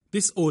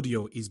This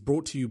audio is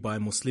brought to you by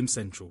Muslim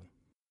Central.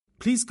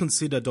 Please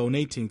consider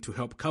donating to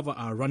help cover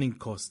our running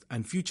costs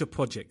and future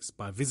projects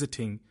by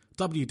visiting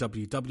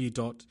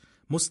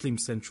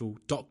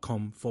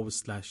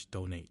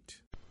www.muslimcentral.com/donate.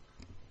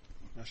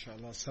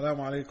 MashaAllah. Assalamu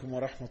alaikum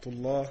wa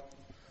rahmatullah.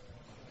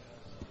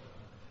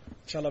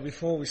 Inshallah,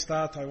 before we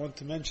start, I want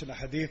to mention a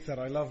hadith that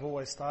I love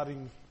always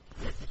starting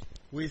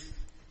with.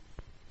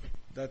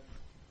 That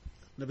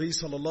Nabi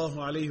sallallahu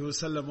alayhi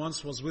wasallam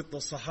once was with the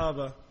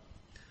Sahaba,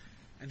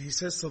 and he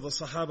says to the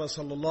Sahaba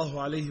sallallahu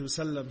alayhi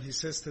wasallam, he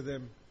says to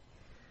them,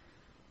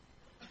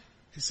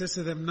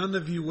 none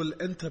of you will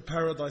enter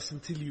paradise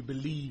until you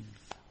believe.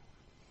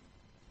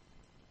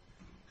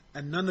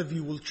 And none of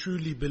you will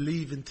truly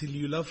believe until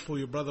you love for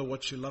your brother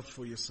what you love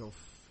for yourself.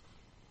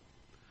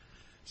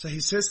 So he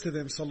says to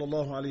them,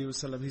 sallallahu alayhi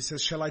wasallam, he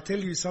says, shall I tell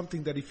you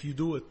something that if you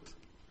do it,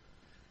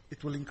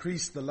 it will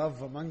increase the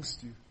love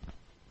amongst you?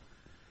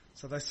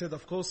 So they said,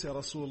 of course, Ya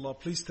Rasulullah,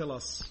 please tell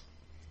us.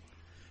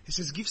 He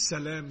says, give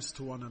salams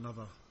to one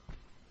another,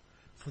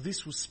 for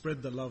this will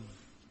spread the love.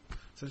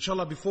 So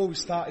inshallah, before we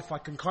start, if I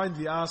can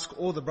kindly ask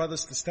all the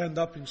brothers to stand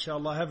up,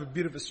 inshallah, have a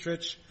bit of a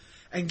stretch,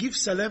 and give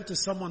salam to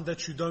someone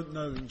that you don't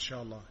know,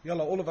 inshallah.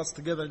 Yalla, all of us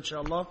together,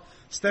 inshallah.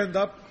 Stand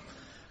up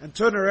and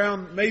turn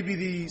around. Maybe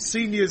the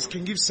seniors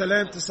can give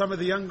salam to some of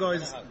the young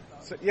guys.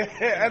 So, yeah,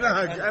 and a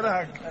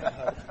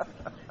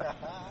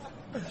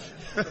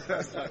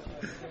hug.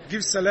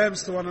 Give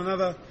salams to one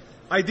another.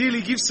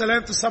 Ideally, give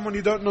salam to someone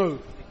you don't know.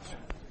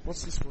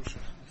 What's this for, Sheikh?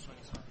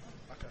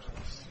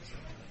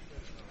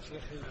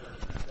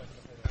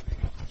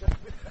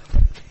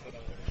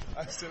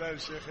 Assalamu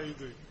Sheikh, how you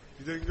doing?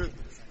 You doing good?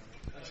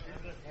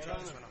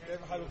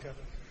 كيف حالك؟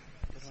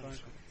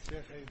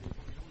 شيخ how you doing?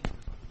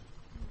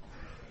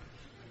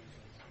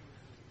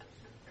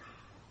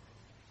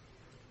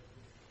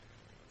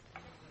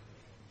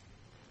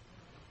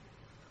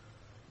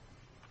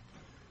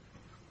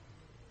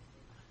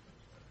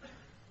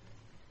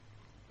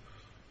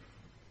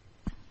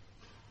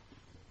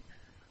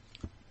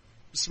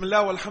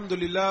 Bismillah,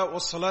 walhamdulillah,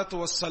 wassalatu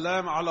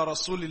wassalam ala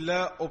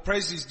rasulillah. All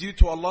praise is due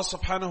to Allah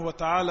subhanahu wa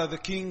ta'ala, the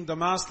King, the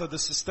Master, the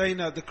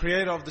Sustainer, the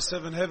Creator of the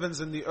seven heavens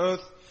and the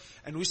earth.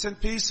 And we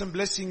send peace and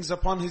blessings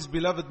upon His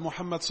beloved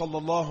Muhammad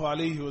sallallahu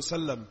alayhi wa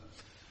sallam.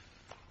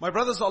 My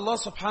brothers, Allah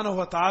subhanahu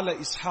wa ta'ala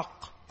is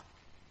haqq.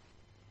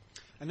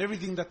 And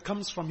everything that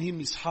comes from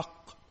Him is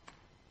haqq.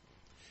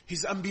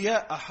 His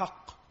anbiya are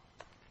haqq.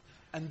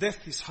 And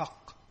death is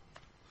haqq.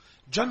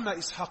 Jannah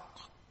is haqq.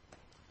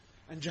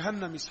 And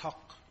Jahannam is haqq.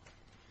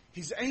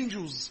 His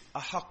angels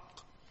are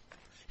haqq.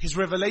 His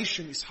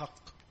revelation is haqq.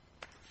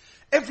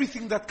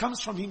 Everything that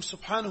comes from Him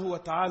subhanahu wa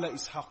ta'ala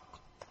is haqq.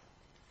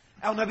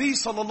 Our Nabi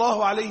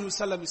sallallahu alayhi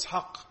wasallam is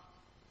haqq.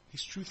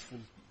 He's truthful.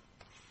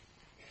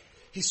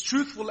 He's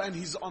truthful and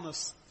He's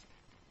honest.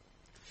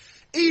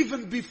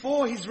 Even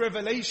before His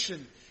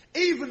revelation,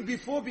 even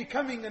before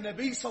becoming a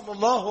Nabi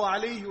sallallahu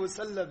alayhi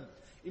wasallam,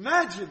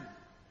 imagine,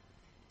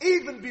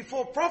 even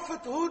before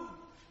prophethood,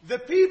 the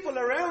people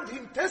around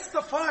Him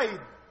testified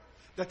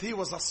that He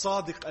was a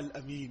Sadiq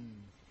al-Amin.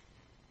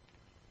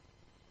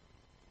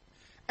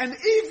 And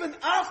even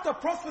after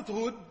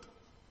prophethood,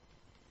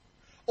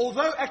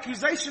 although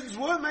accusations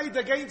were made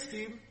against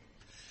Him,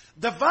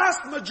 the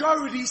vast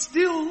majority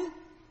still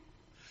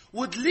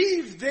would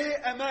leave their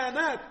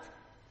amanat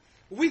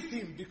with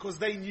Him because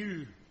they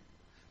knew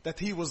that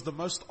He was the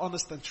most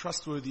honest and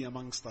trustworthy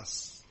amongst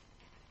us.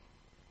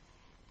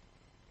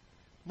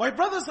 My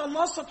brothers,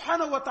 Allah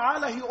subhanahu wa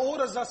ta'ala, He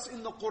orders us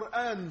in the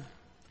Quran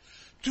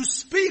to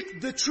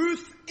speak the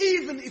truth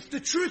even if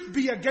the truth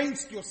be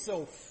against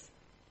yourself.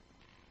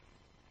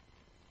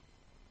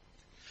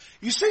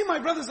 You see, my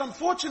brothers,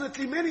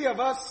 unfortunately many of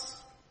us,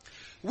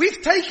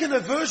 we've taken a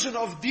version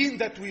of deen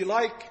that we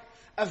like,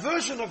 a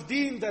version of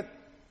deen that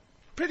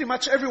pretty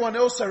much everyone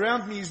else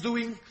around me is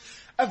doing,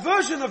 a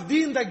version of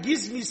deen that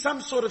gives me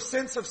some sort of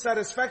sense of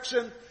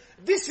satisfaction.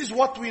 This is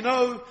what we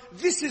know,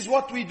 this is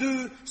what we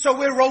do, so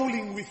we're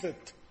rolling with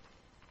it.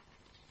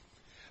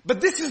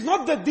 But this is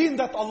not the deen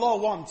that Allah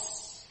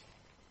wants.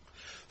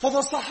 For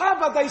the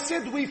Sahaba, they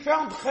said, we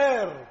found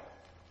khair.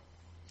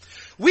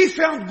 We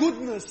found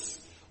goodness.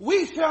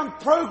 We found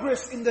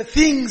progress in the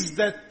things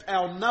that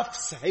our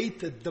nafs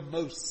hated the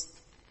most.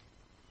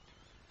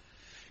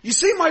 You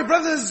see, my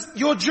brothers,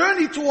 your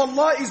journey to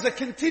Allah is a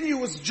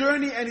continuous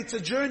journey, and it's a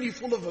journey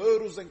full of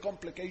hurdles and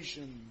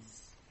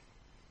complications.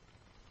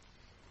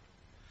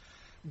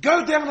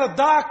 Go down a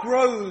dark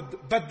road,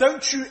 but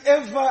don't you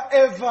ever,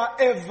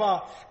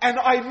 and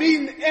I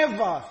mean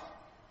ever,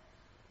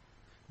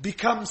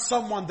 become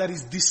someone that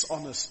is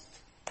dishonest.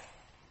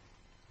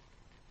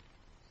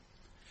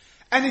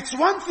 And it's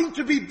one thing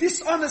to be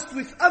dishonest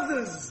with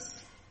others.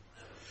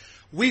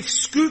 We've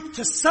scooped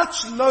to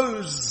such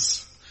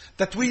lows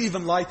that we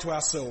even lie to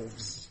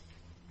ourselves.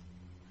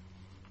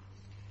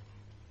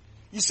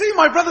 You see,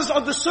 my brothers,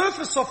 on the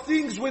surface of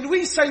things, when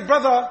we say,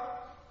 brother,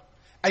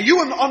 are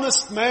you an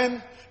honest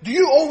man? Do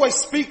you always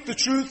speak the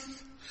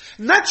truth?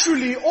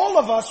 Naturally, all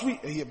of us,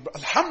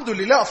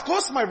 alhamdulillah, of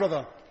course, my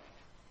brother.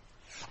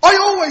 I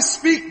always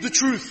speak the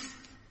truth.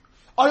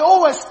 I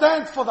always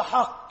stand for the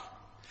haqq.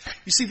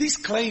 You see, these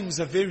claims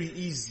are very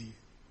easy.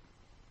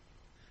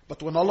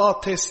 But when Allah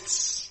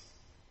tests,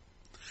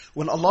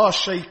 when Allah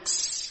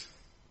shakes,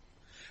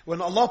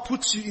 when Allah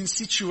puts you in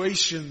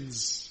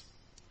situations,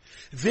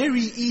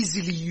 very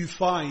easily you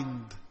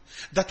find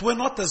that we're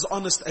not as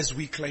honest as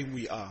we claim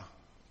we are.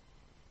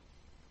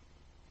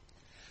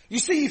 You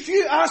see, if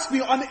you ask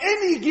me on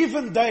any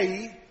given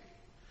day,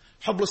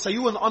 Hoblos, are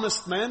you an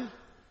honest man?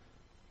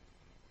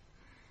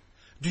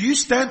 Do you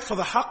stand for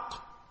the haqq?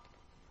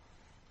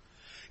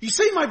 You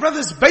see, my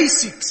brothers,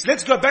 basics.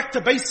 Let's go back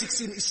to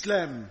basics in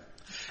Islam.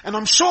 And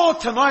I'm sure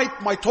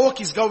tonight my talk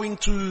is going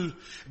to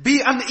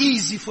be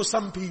uneasy for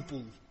some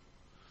people.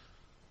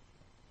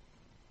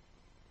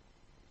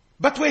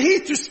 But we're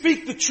here to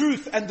speak the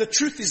truth, and the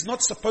truth is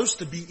not supposed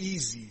to be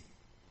easy.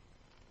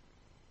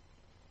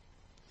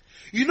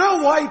 You know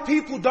why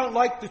people don't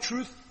like the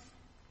truth?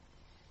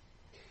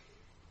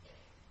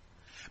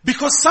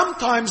 Because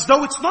sometimes,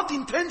 though it's not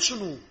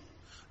intentional,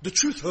 the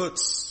truth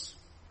hurts.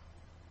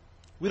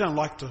 We don't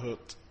like to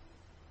hurt.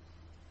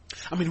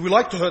 I mean, we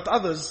like to hurt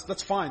others,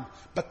 that's fine.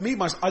 But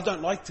I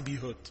don't like to be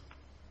hurt.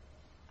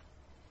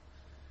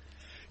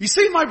 You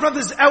see, my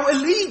brothers, our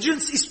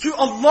allegiance is to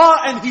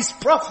Allah and His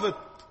Prophet,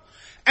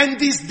 and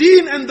His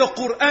Deen and the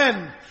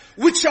Quran,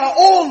 which are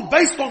all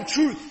based on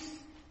truth.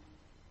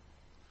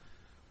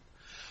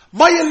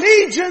 My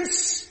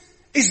allegiance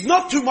is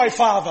not to my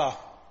father.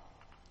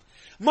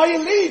 My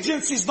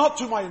allegiance is not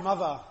to my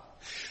mother.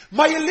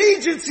 My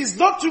allegiance is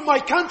not to my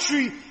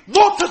country,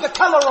 nor to the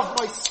color of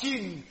my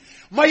skin.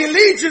 My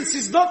allegiance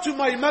is not to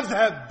my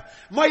madhab.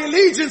 My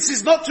allegiance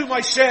is not to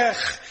my sheikh.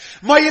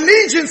 My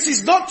allegiance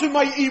is not to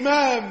my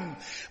imam.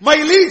 My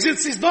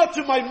allegiance is not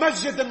to my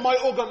masjid and my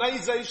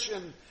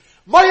organization.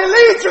 My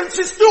allegiance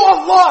is to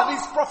Allah and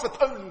His Prophet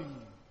only.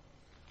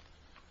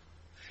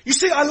 You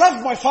see, I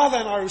love my father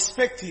and I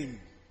respect him.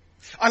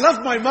 I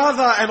love my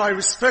mother and I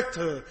respect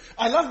her.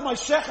 I love my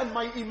sheikh and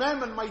my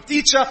imam and my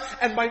teacher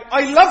and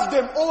I love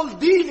them all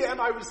dearly and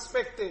I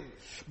respect them.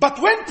 But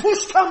when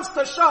push comes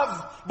to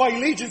shove, my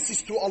allegiance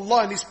is to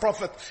Allah and His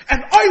Prophet.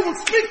 And I will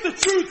speak the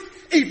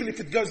truth even if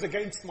it goes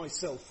against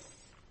myself.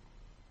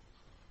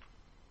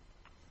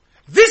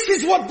 This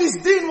is what this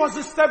deen was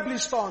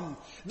established on.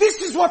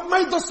 This is what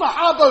made the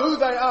Sahaba who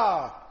they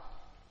are.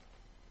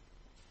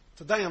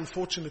 Today,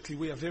 unfortunately,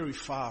 we are very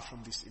far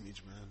from this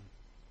image, man.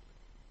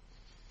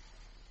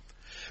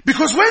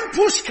 Because when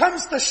push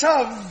comes to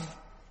shove,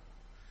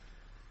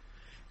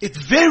 it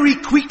very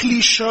quickly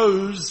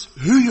shows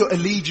who your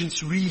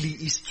allegiance really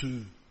is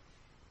to.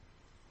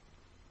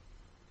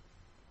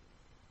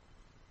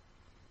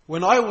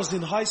 When I was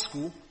in high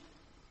school,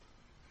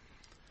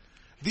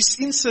 this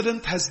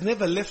incident has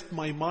never left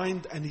my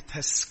mind and it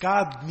has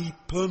scarred me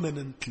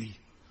permanently.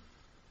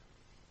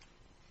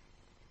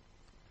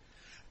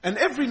 And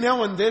every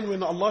now and then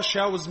when Allah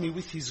showers me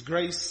with His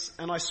grace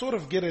and I sort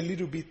of get a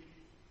little bit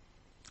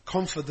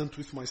confident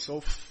with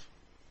myself,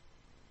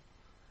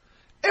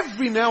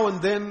 every now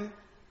and then,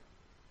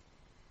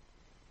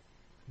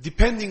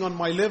 depending on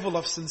my level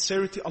of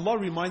sincerity, Allah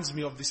reminds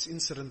me of this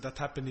incident that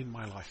happened in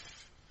my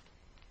life.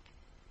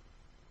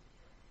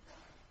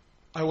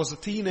 I was a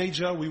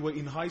teenager, we were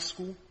in high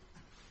school.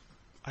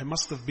 I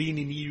must have been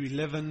in year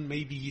 11,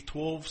 maybe year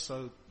 12,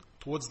 so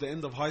towards the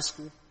end of high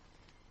school.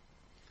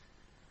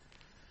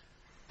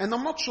 And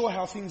I'm not sure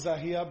how things are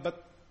here,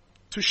 but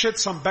to shed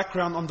some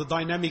background on the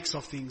dynamics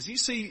of things. You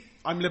see,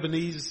 I'm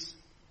Lebanese,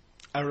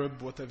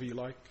 Arab, whatever you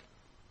like.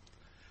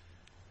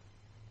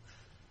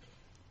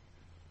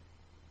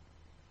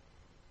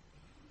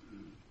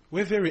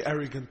 We're very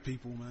arrogant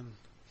people, man.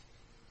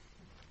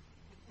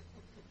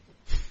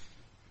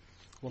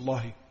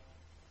 Wallahi.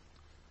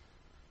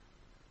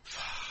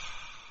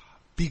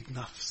 Big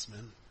nafs,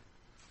 man.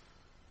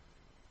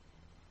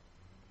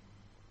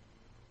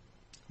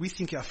 We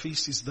think our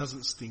feces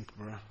doesn't stink,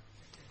 bruh.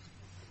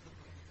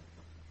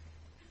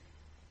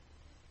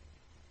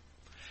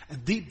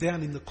 And deep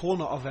down in the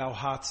corner of our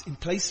hearts, in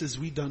places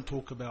we don't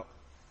talk about,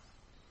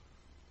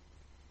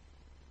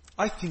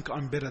 I think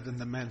I'm better than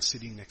the man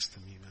sitting next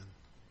to me, man.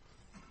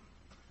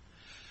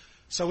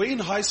 So we're in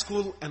high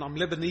school and I'm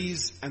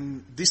Lebanese,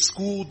 and this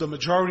school, the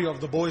majority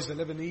of the boys are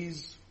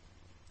Lebanese.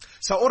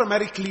 So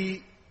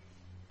automatically,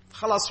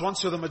 khalas,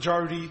 once you're the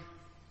majority,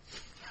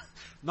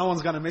 no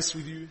one's going to mess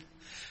with you.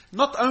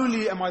 Not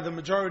only am I the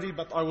majority,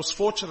 but I was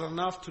fortunate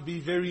enough to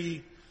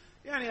be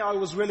I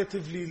was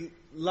relatively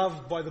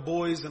loved by the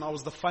boys, and I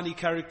was the funny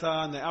character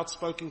and the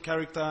outspoken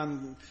character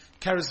and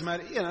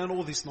charismatic, and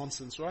all this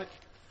nonsense, right?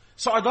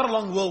 So I got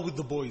along well with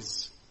the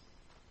boys.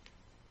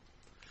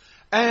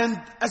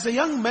 And as a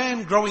young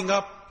man growing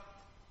up,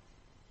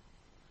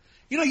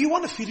 you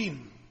want to fit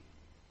in.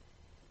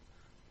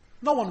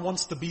 No one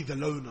wants to be the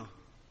loner.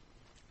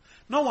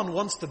 No one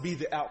wants to be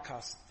the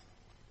outcast.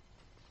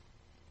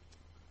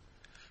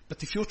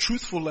 But if you're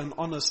truthful and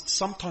honest,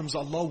 sometimes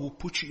Allah will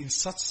put you in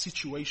such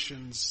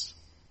situations,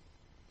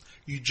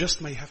 you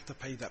just may have to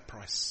pay that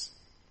price.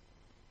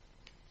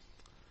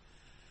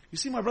 You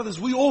see, my brothers,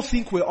 we all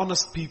think we're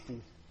honest people.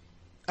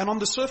 And on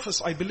the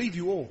surface, I believe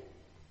you all.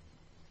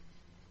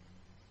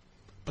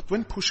 But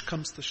when push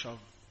comes to shove.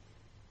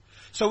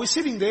 So we're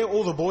sitting there,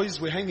 all the boys,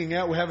 we're hanging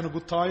out, we're having a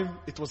good time.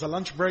 It was a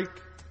lunch break.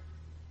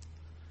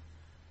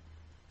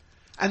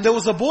 And there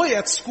was a boy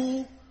at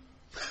school.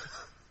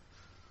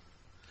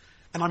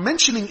 And I'm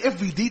mentioning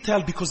every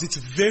detail because it's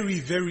very,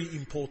 very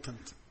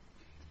important.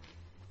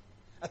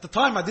 At the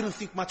time I didn't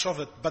think much of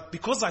it, but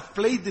because I've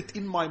played it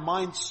in my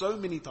mind so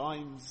many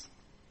times,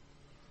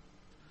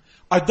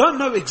 I don't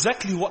know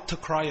exactly what to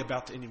cry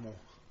about anymore.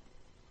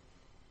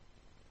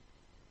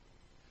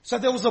 So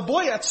there was a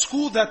boy at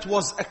school that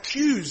was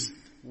accused,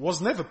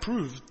 was never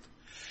proved,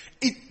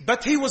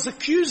 but he was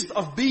accused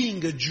of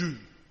being a Jew.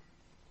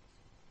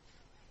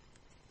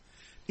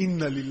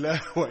 Inna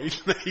lillahi wa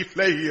inna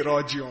ilayhi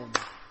raji'un.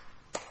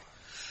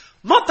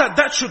 Not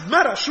that should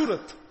matter, should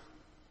it?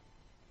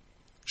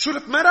 Should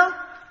it matter?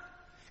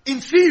 In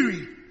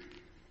theory,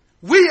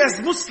 we as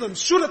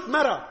Muslims, should it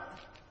matter?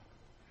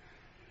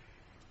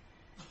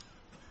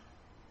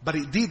 But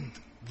it did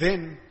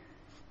then.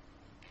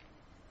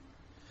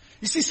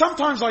 You see,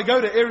 sometimes I go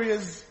to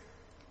areas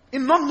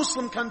in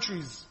non-Muslim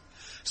countries.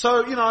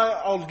 So,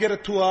 I'll get a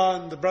tour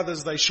and the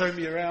brothers, they show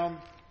me around.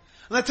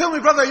 And they tell me,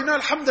 brother,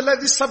 alhamdulillah,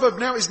 this suburb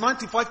now is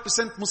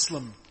 95%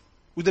 Muslim.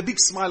 With a big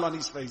smile on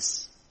his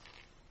face.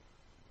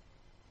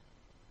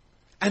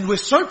 And we're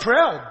so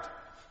proud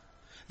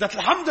that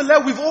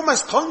alhamdulillah, we've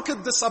almost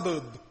conquered the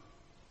suburb.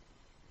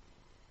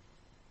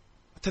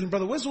 I tell him,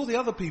 brother, where's all the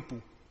other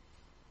people?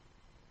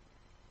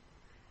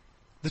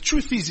 The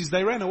truth is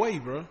they ran away,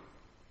 bro.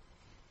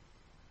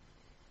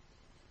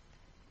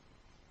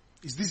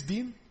 Is this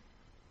deen?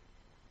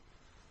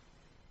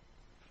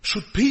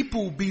 Should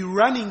people be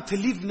running to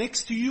live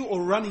next to you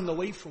or running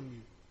away from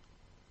you?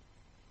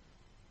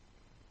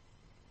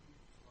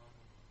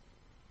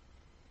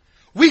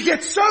 We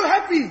get so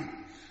happy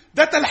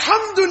that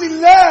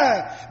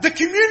alhamdulillah, the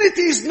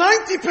community is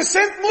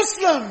 90%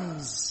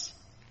 Muslims.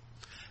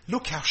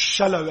 Look how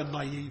shallow and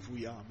naive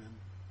we are, man.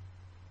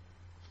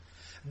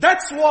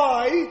 That's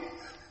why,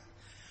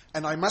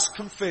 and I must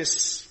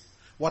confess,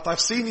 what I've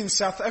seen in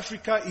South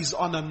Africa is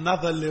on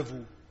another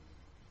level.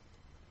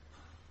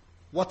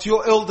 What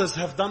your elders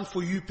have done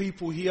for you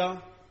people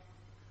here,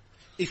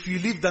 if you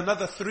lived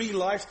another 3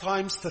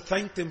 lifetimes to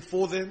thank them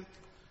for them,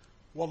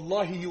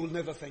 wallahi, you will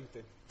never thank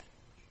them.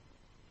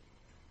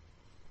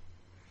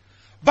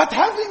 But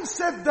having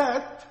said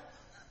that,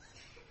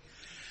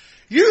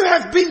 you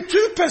have been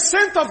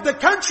 2% of the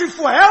country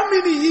for how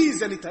many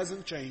years and it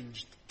hasn't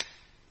changed?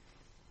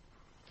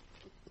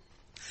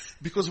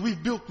 Because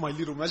we've built my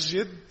little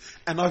masjid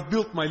and I've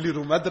built my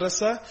little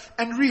madrasa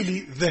and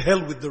really the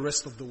hell with the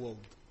rest of the world.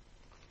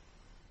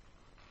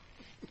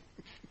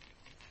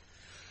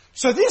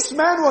 So this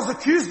man was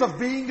accused of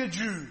being a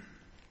Jew.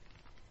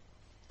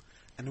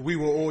 And we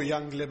were all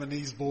young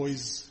Lebanese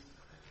boys.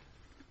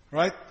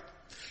 Right?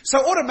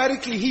 So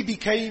automatically he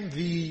became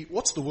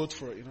what's the word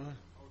for it,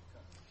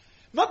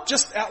 Not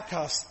just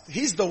outcast.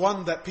 He's the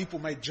one that people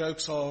made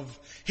jokes of.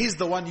 He's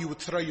the one you would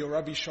throw your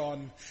rubbish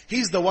on.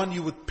 He's the one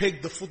you would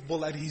peg the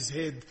football at his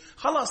head.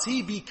 Khalas,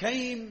 he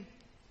became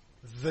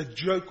the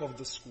joke of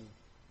the school.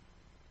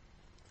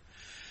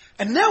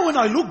 And now when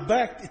I look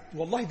back,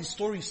 wallahi, this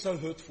story is so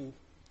hurtful.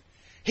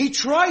 He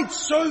tried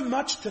so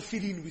much to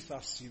fit in with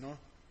us,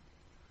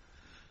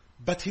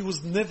 But he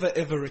was never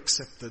ever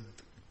accepted.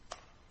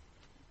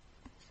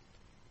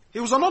 He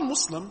was a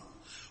non-Muslim.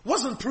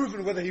 Wasn't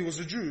proven whether he was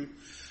a Jew.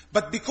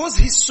 But because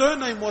his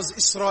surname was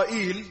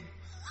Israel,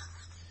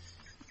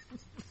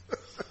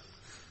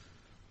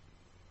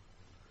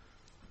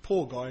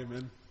 poor guy,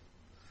 man.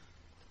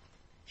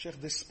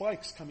 Sheikh, there's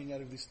spikes coming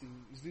out of this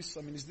thing.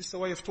 Is this a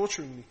way of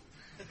torturing me?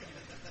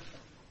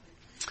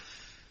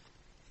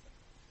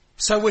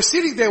 So we're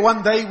sitting there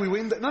one day, we were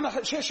in no,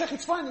 Sheikh,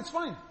 it's fine.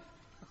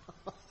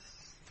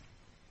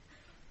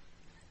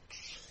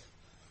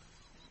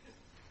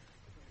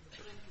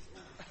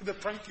 The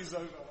prank is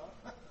over.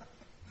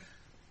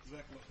 It's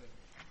okay.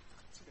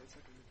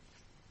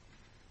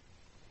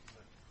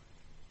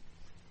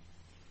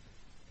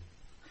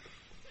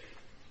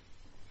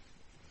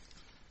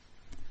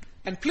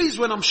 And please,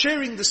 when I'm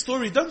sharing the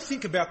story, don't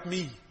think about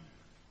me.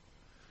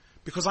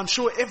 Because I'm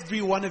sure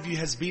every one of you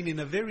has been in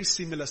a very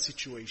similar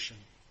situation.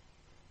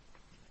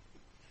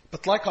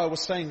 But like I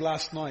was saying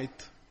last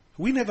night,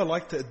 we never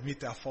like to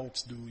admit our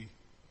faults, do we?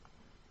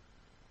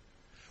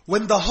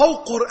 When the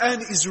whole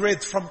Quran is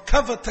read from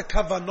cover to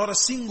cover, not a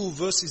single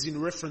verse is in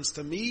reference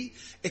to me,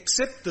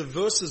 except the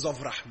verses of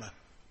Rahmah.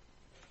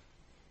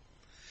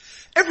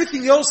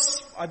 Everything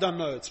else, I don't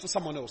know, it's for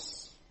someone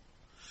else.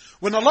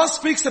 When Allah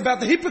speaks about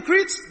the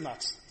hypocrites, no,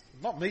 it's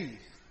not me.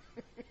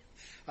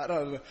 I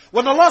don't know.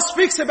 When Allah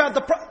speaks about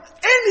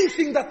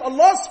anything that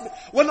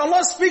when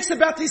Allah speaks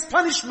about His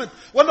punishment,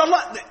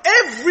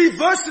 every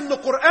verse in the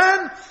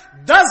Quran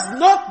does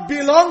not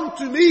belong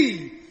to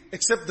me,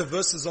 except the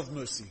verses of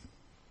mercy.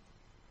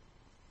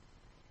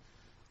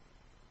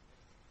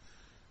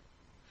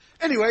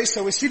 Anyway,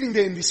 so we're sitting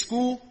there in the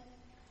school.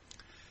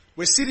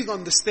 We're sitting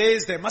on the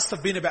stairs. There must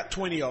have been about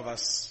 20 of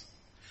us.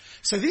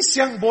 So this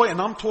young boy,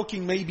 and I'm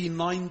talking maybe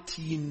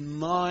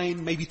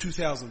 99, maybe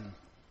 2000.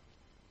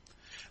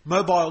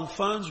 Mobile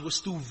phones were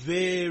still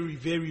very,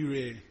 very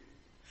rare.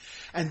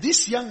 And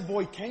this young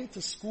boy came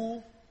to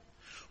school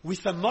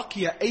with a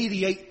Nokia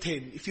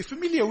 8810. If you're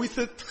familiar with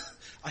it,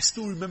 I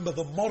still remember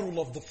the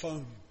model of the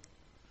phone.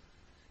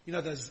 You know,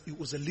 it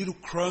was a little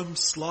chrome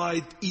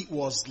slide. It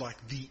was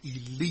like the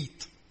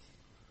elite.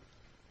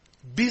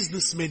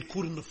 Businessmen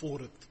couldn't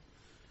afford it.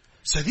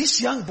 So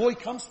this young boy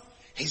comes,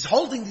 he's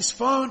holding this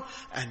phone,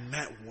 and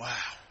man, wow.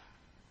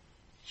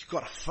 You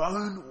got a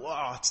phone?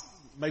 Wow.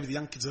 Maybe the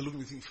young kids are looking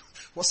and thinking,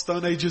 what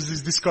stone ages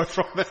is this guy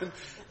from, man?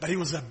 But it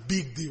was a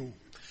big deal.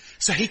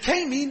 So he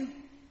came in,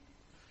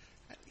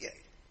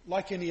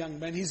 like any young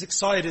man, he's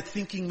excited,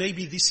 thinking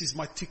maybe this is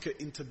my ticket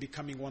into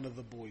becoming one of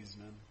the boys,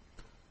 man.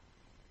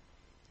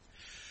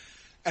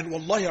 And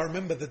wallahi, I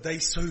remember the day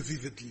so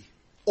vividly.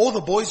 All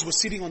the boys were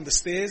sitting on the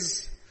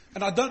stairs,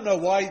 and I don't know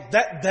why,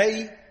 that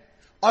day,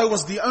 I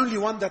was the only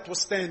one that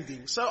was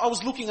standing. So I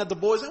was looking at the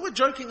boys, and we're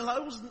joking, and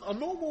it was a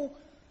normal.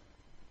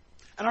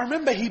 And I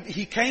remember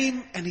he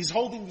came, and he's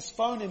holding this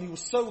phone, and he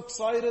was so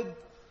excited.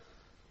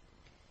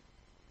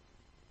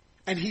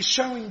 And he's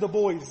showing the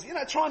boys, you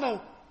know, trying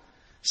to.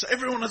 So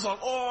everyone is like,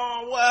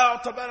 oh wow,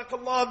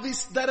 tabarakallah,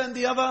 this, that and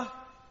the other.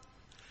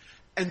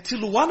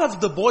 Until one of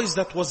the boys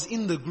that was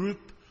in the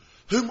group,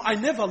 whom I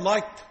never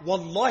liked,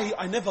 wallahi,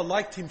 I never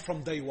liked him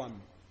from day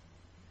one.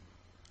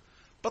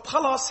 But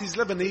khalas, he's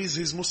Lebanese,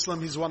 he's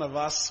Muslim, he's one of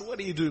us. What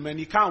do you do, man?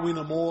 You can't win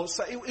them all.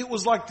 So it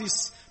was like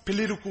this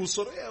political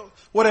sort of,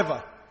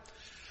 whatever.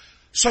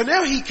 So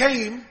now he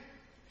came,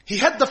 he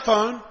had the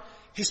phone,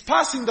 he's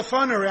passing the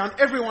phone around,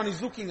 everyone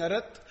is looking at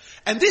it.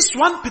 And this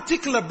one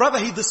particular brother,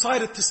 he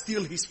decided to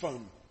steal his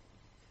phone.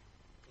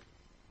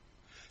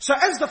 So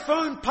as the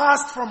phone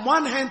passed from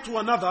one hand to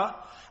another,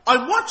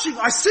 I'm watching,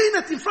 I seen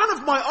it in front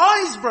of my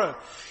eyes, bro.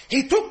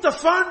 He took the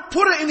phone,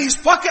 put it in his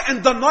pocket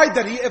and denied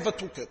that he ever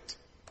took it.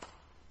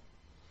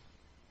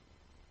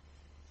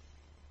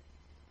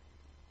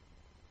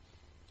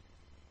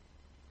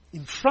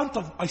 In front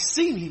of, I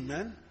seen him,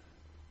 man.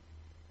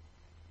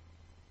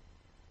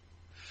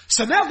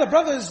 So now the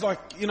brother is like,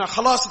 you know,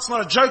 khalas, it's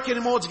not a joke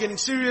anymore, it's getting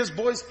serious.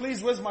 Boys,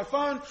 please, where's my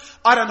phone?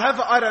 I don't have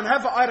it, I don't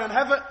have it, I don't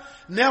have it.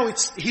 Now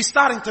he's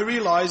starting to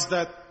realize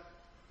that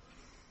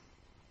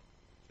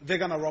they're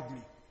gonna rob me.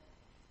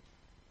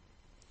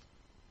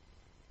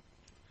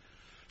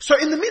 So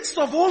in the midst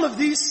of all of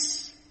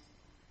this,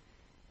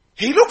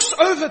 he looks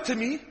over to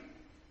me, and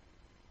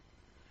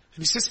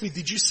he says to me,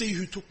 did you see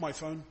who took my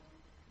phone?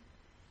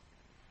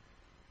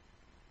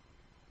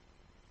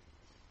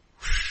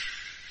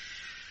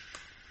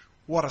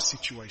 What a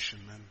situation,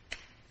 man.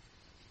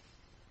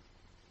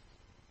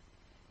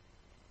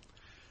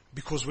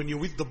 Because when you're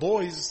with the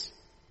boys,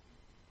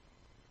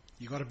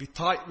 you gotta be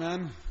tight,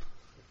 man.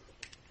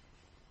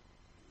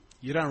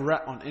 You don't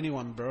rat on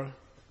anyone, bro.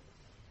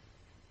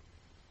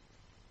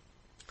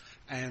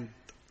 And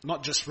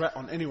not just rat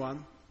on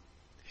anyone,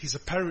 he's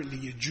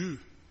apparently a Jew.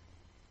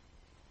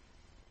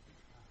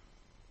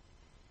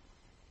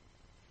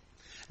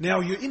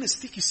 Now you're in a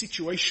sticky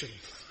situation.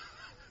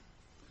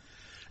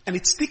 And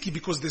it's sticky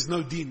because there's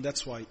no deen,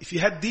 that's why. If you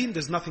had deen,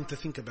 there's nothing to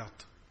think about.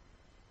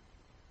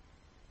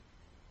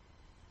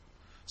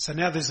 So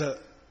now there's a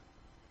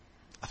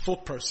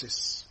thought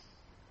process.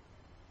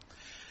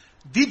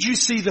 Did you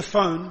see the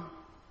phone?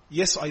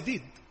 Yes, I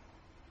did.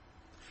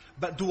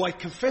 But do I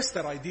confess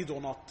that I did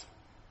or not?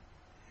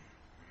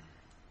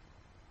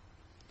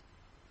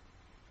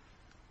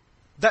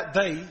 That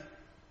day,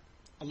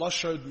 Allah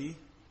showed me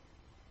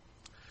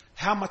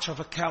how much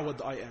of a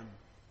coward I am.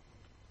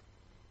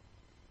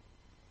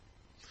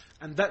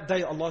 And that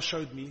day Allah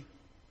showed me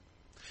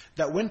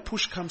that when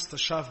push comes to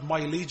shove, my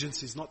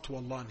allegiance is not to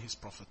Allah and His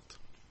Prophet.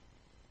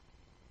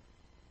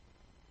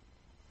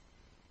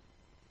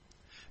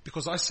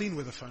 Because I seen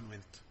where the phone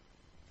went.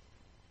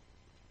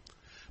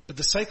 But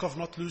the sake of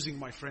not losing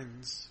my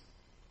friends,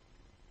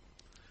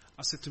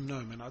 I said to him, no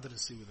man, I didn't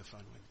see where the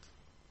phone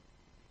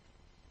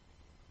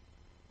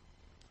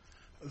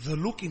went. The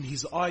look in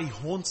his eye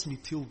haunts me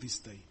till this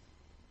day.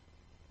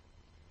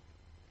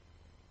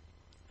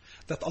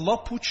 That Allah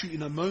put you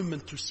in a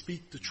moment to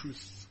speak the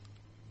truth.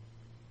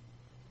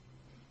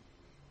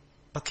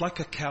 But like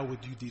a coward,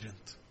 you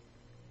didn't.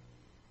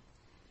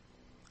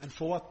 And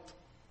for what?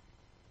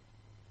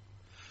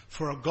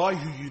 For a guy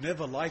who you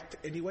never liked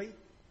anyway?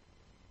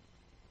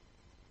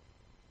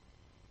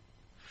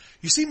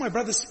 You see, my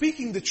brother,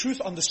 speaking the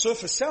truth on the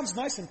surface sounds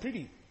nice and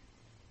pretty.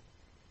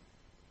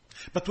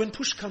 But when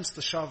push comes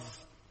to shove,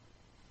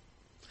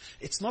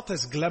 it's not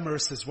as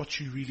glamorous as what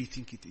you really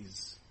think it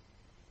is.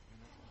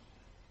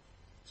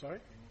 Sorry?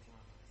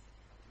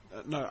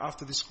 No,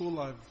 after the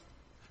school I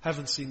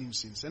haven't seen him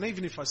since. And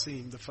even if I see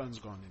him, the phone's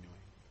gone anyway.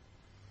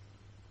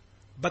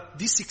 But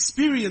this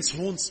experience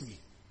haunts me.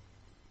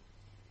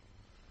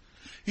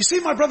 You see,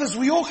 my brothers,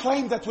 we all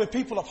claim that we're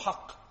people of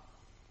haqq.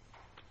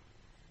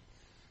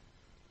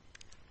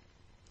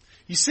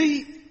 You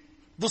see,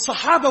 the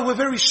Sahaba were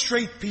very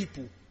straight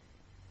people.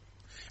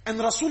 And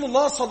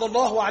Rasulullah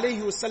sallallahu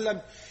alayhi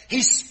wasallam,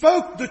 he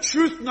spoke the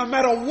truth no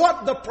matter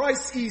what the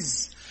price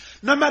is.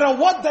 No matter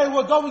what they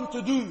were going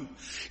to do.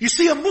 You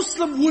see, a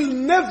Muslim will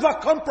never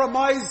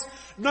compromise,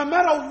 no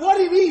matter what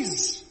it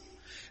is.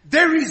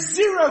 There is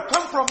zero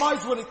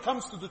compromise when it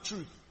comes to the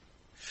truth.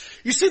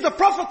 You see, the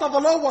Prophet of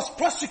Allah was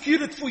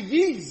prosecuted for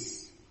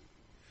years.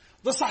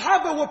 The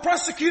Sahaba were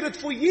prosecuted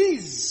for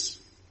years.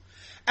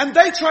 And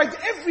they tried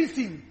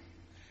everything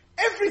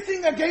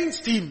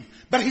against him.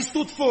 But he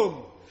stood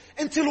firm.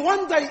 Until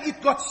one day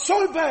it got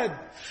so bad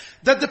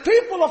that the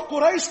people of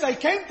Quraysh, they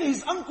came to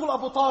his uncle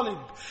Abu Talib.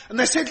 And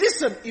they said,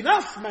 listen,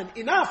 enough man,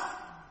 enough.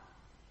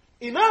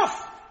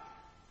 Enough.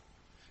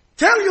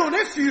 Tell your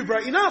nephew, bro,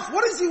 enough.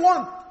 What does he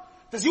want?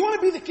 Does he want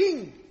to be the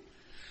king?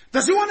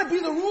 Does he want to be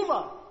the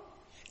ruler?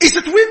 Is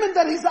it women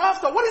that he's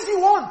after? What does he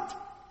want?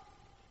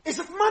 Is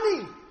it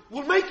money?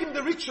 Will make him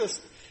the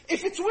richest.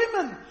 If it's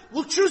women,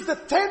 we'll choose the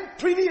 10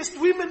 prettiest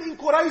women in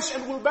Quraysh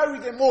and we'll marry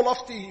them all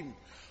after him.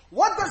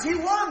 What does he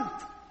want?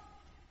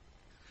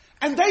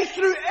 And they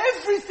threw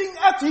everything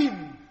at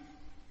him.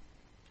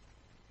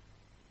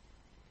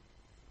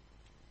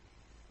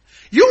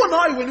 You and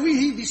I, when we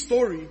hear this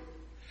story,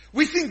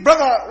 we think,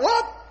 brother,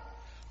 what?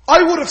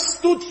 I would have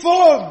stood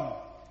firm.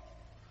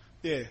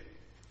 Yeah,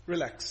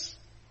 relax.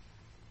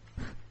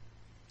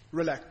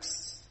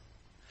 Relax.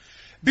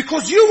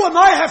 Because you and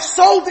I have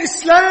sold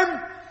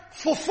Islam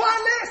for far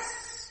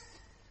less.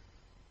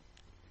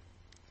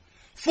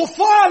 For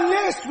far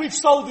less we've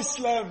sold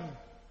Islam.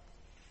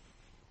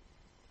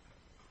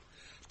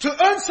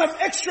 To earn some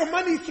extra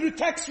money through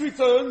tax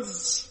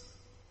returns,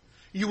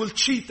 you will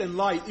cheat and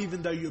lie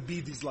even though your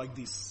beard is like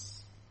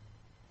this.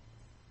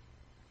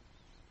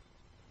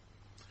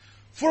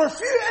 For a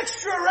few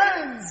extra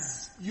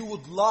rands, you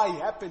would lie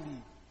happily.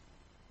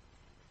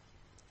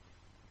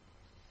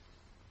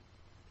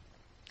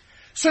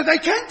 So they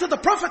came to the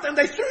Prophet and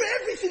they threw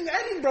everything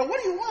at him, bro.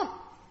 What do you want?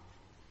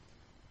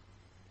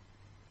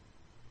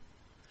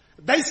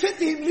 They said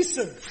to him,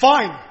 listen,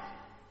 fine.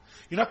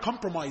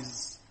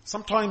 Compromise.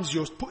 Sometimes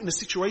you're put in a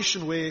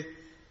situation where,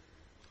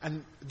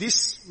 and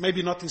this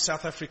maybe not in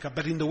South Africa,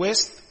 but in the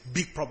West,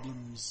 big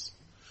problems.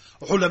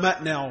 Ulama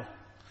now,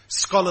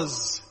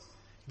 scholars,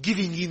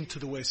 giving in to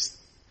the West,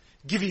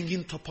 giving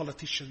in to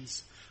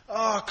politicians.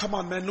 Come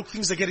on man, look,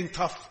 things are getting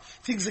tough.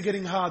 Things are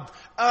getting hard.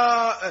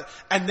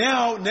 And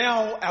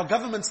now our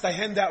governments, they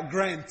hand out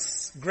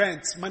grants,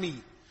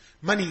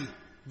 money,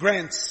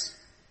 grants.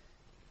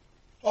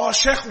 Oh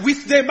Sheikh,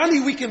 with their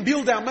money we can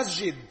build our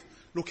masjid.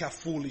 Look how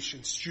foolish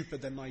and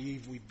stupid and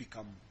naive we've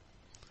become.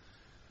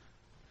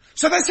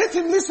 So they said to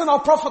him, listen, O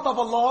Prophet of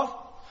Allah,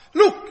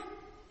 look,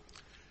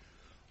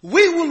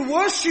 we will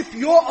worship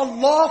your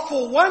Allah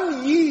for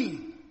 1 year.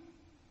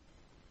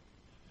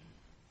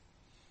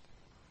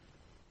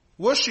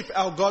 Worship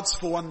our gods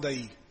for 1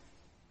 day.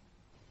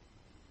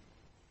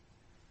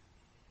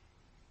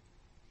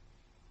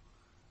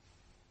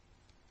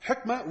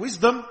 Hikmah,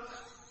 wisdom.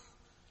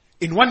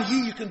 In 1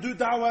 year you can do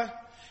da'wah.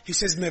 He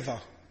says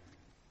never.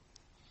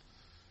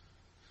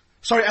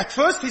 Sorry, at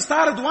first he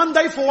started 1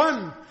 day for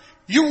one.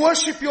 You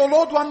worship your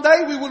Lord 1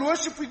 day, we will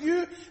worship with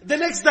you. The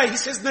next day he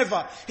says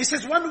never. He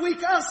says 1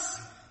 week us.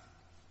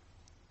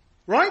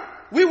 Right?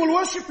 We will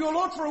worship your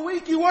Lord for a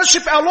week, you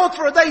worship our Lord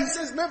for a day. He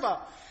says never.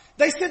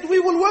 They said, we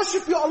will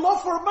worship your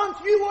Allah for a month.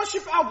 You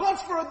worship our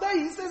gods for a day.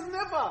 He says,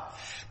 never.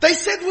 They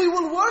said, we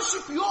will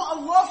worship your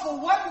Allah for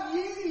 1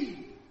 year.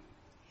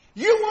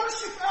 You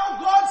worship our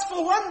gods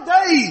for 1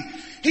 day.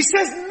 He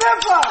says,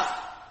 never.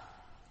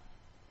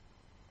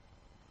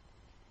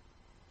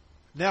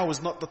 Now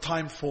is not the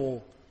time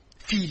for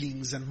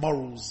feelings and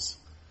morals.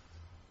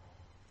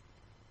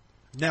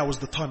 Now is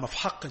the time of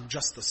haqq and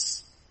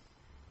justice.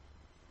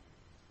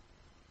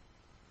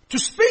 To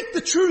speak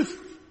the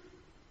truth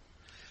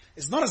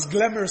is not as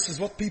glamorous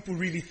as what people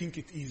really think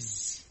it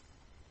is.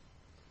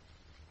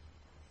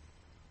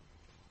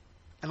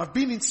 And I've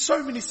been in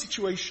so many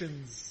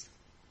situations.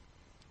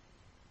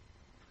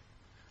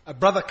 A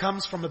brother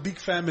comes from a big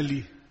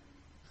family.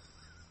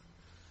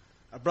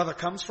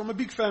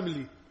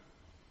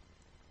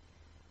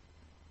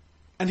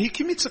 And he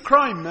commits a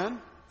crime, man.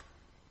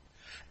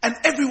 And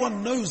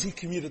everyone knows he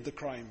committed the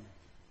crime.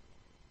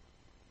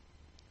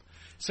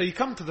 So you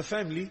come to the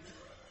family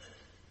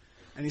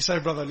and you say,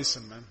 brother,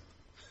 listen, man.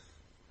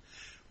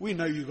 We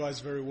know you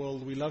guys very well.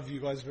 We love you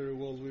guys very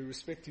well. We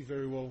respect you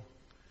very well.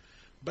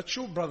 But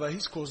your brother,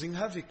 he's causing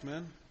havoc,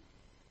 man.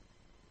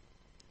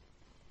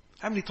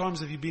 How many times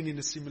have you been in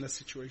a similar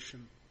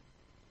situation?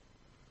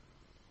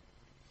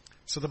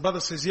 So the brother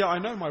says, yeah, I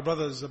know my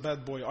brother is a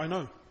bad boy. I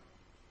know.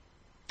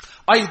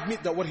 I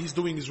admit that what he's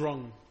doing is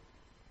wrong.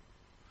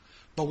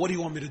 But what do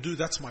you want me to do?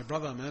 That's my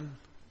brother, man.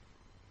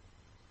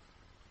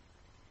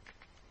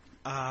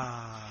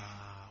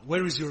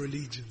 Where is your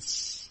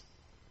allegiance?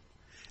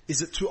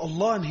 Is it to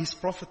Allah and His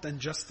Prophet and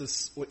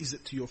justice, or is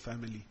it to your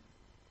family?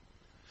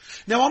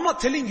 Now I'm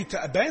not telling you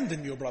to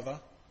abandon your brother.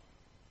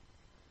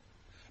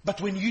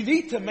 But when you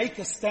need to make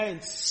a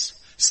stance,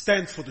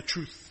 stand for the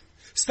truth.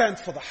 Stand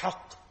for the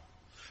haqq.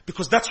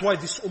 Because that's why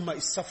this ummah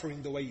is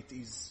suffering the way it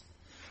is.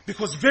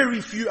 Because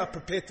very few are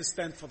prepared to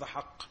stand for the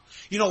haqq.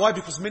 You know why?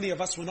 Because many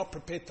of us were not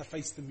prepared to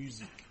face the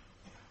music.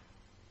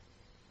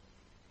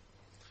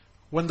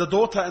 When the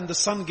daughter and the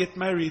son get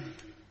married,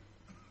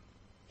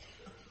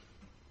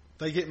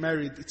 they get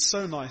married. It's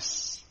so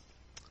nice.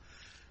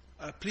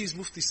 Please,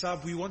 Mufti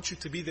Saab, we want you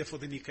to be there for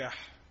the nikah.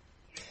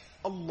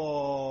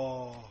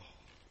 Allah.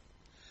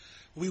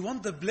 We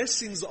want the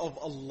blessings of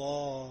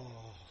Allah.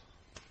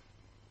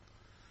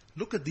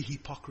 Look at the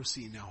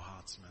hypocrisy in our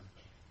hearts, man.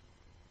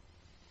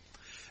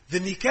 The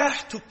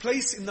nikah took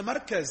place in the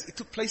markaz. It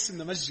took place in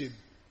the masjid.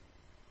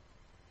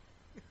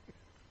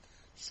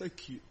 So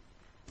cute.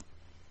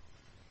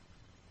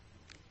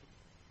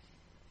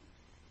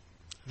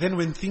 Then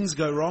when things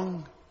go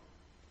wrong,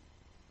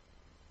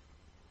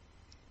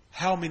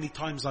 how many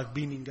times I've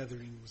been in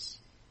gatherings.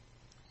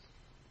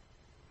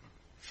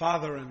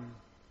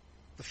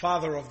 The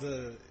father of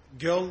the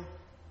girl,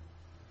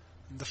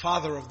 and the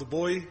father of the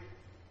boy,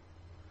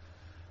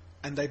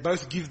 and they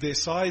both give their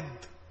side,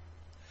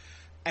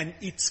 and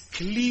it's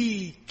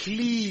clear,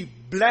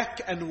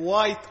 black and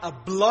white, a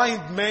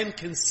blind man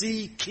can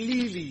see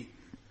clearly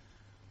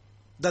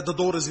that the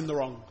daughter's in the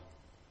wrong.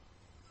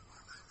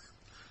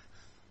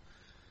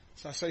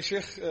 So I say,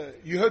 Sheikh,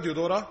 you heard your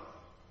daughter?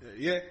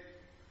 Yeah.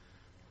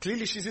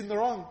 Clearly she's in the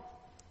wrong.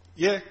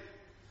 Yeah.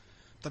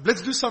 But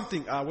let's do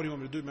something. What do you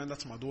want me to do, man?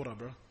 That's my daughter,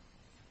 bro.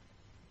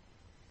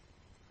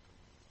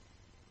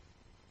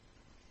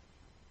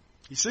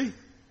 You see?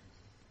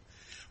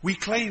 We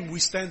claim we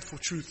stand for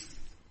truth.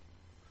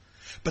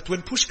 But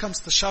when push comes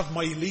to shove,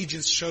 my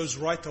allegiance shows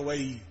right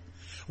away.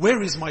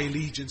 Where is my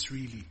allegiance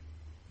really?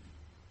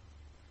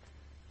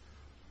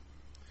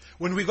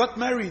 When we got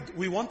married,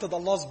 we wanted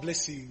Allah's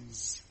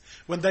blessings.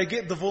 When they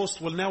get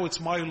divorced, well, now it's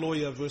my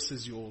lawyer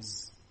versus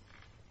yours.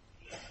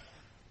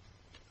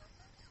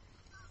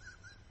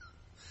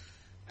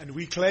 And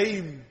we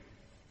claim,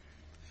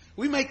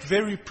 we make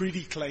very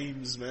pretty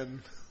claims,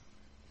 man.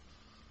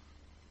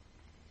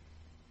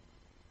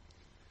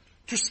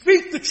 To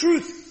speak the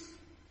truth,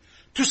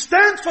 to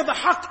stand for the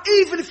haqq,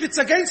 even if it's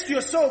against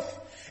yourself,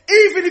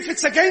 even if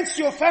it's against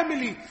your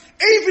family,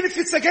 even if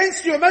it's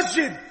against your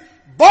masjid,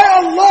 by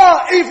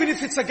Allah, even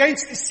if it's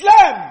against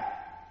Islam,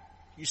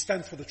 you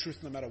stand for the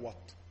truth no matter what.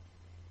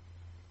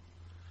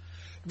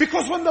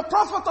 Because when the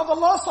Prophet of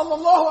Allah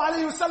sallallahu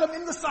alaihi wasallam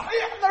in the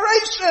Sahih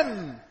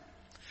narration,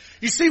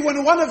 you see,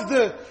 when one of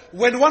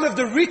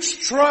the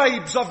rich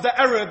tribes of the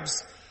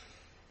Arabs,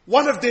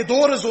 one of their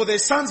daughters or their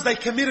sons, they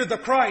committed a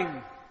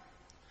crime.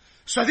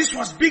 So this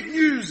was big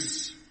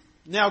news.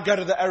 Now go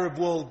to the Arab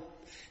world.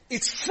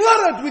 It's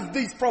flooded with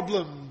these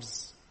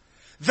problems.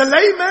 The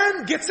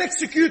layman gets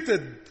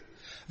executed.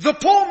 The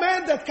poor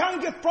man that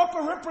can't get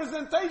proper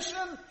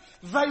representation,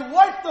 they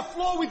wipe the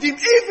floor with him,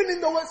 even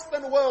in the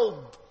Western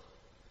world.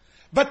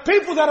 But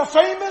people that are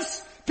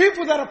famous,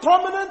 people that are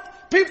prominent,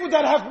 people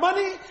that have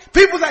money,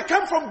 people that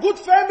come from good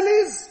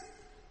families,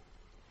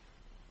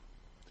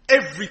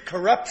 every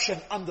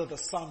corruption under the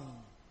sun.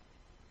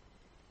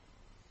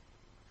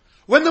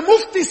 When the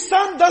mufti's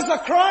son does a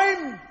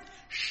crime,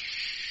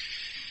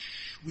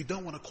 we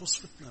don't want to cause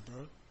fitna,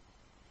 bro.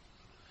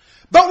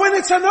 But when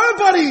it's a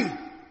nobody,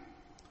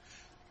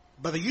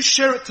 brother, you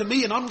share it to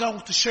me and I'm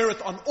going to share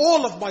it on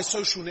all of my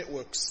social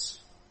networks.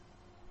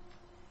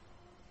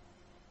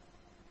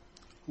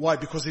 Why?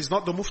 Because he's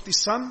not the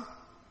mufti's son?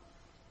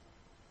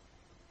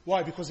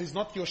 Why? Because he's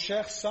not your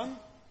sheikh's son?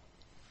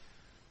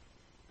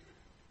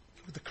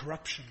 Look at the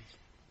corruption.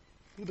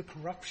 Look at the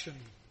corruption.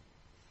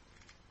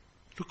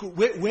 Look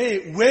at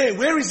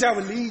where is our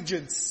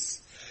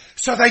allegiance?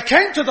 So they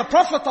came to the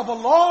Prophet of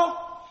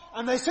Allah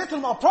and they said to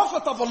him, "O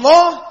Prophet of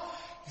Allah,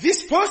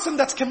 this person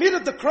that's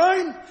committed the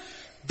crime,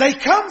 they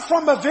come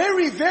from a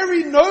very,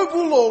 very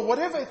noble or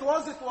whatever it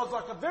was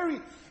like a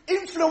very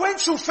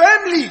influential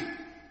family.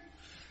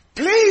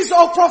 Please,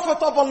 O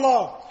Prophet of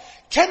Allah,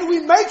 can we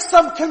make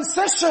some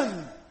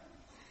concession?"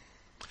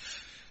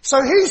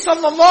 So he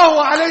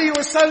sallallahu alayhi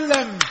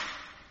wasallam,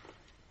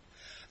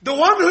 the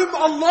one whom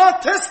Allah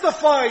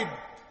testified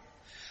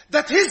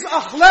that his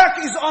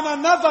akhlaq is on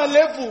another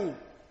level,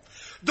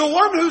 the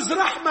one whose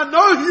rahmah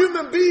no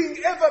human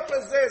being ever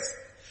possessed,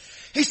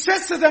 he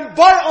says to them,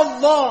 "By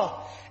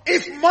Allah,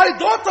 if my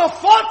daughter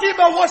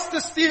Fatima was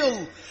to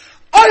steal,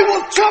 I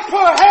will chop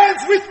her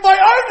hands with my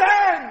own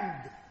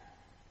hand."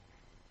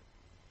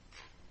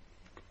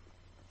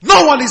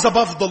 No one is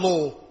above the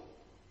law.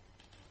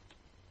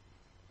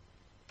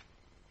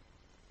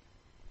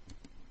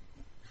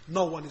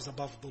 No one is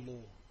above the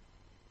law.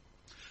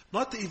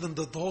 Not even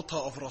the daughter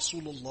of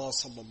Rasulullah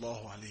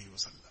sallallahu alayhi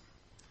wasallam.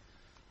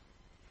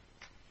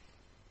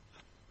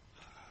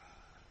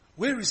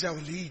 Where is our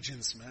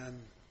allegiance,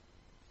 man?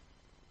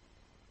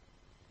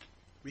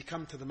 We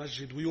come to the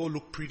masjid, we all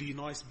look pretty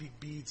nice, big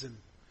beads,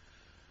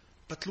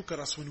 but look at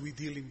us when we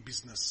deal in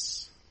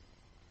business.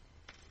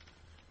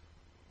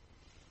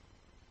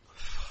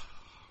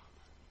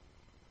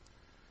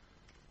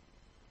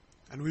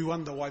 And we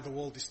wonder why the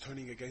world is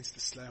turning against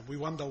Islam. We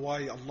wonder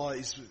why Allah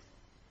is...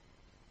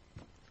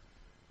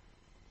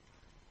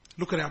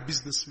 Look at our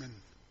businessmen.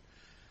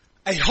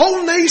 A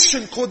whole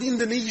nation called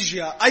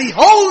Indonesia,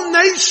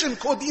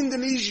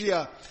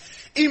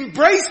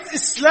 embraced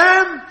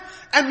Islam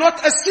and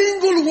not a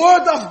single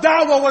word of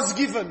da'wah was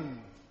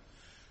given.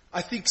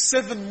 I think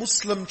 7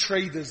 Muslim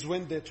traders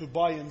went there to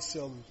buy and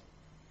sell.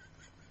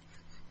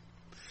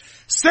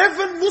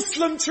 7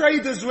 Muslim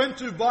traders went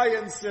to buy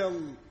and sell.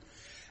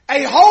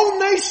 A whole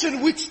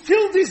nation which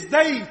till this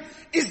day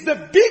is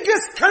the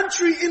biggest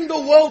country in the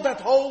world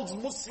that holds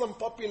Muslim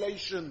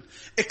population,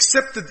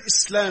 accepted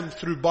Islam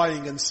through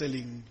buying and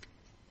selling.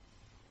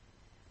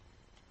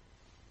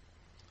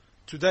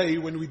 Today,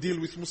 when we deal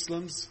with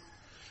Muslims,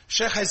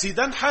 Sheikh, has he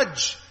done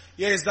Hajj?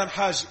 Yeah, he's done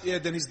Hajj. Yeah,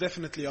 then he's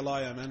definitely a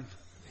liar, man.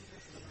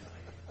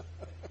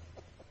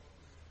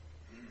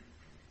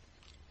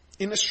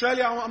 In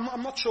Australia,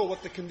 I'm not sure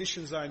what the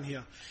conditions are in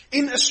here.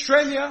 In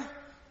Australia,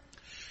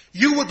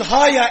 you would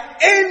hire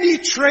any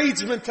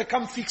tradesman to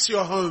come fix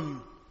your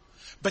home.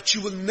 But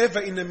you will never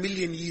in a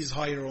million years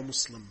hire a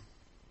Muslim.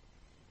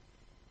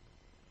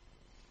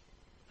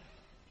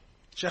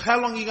 Sheikh,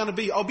 how long are you going to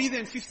be? I'll be there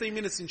in 15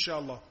 minutes,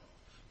 inshallah.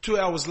 2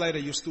 hours later,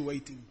 you're still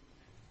waiting.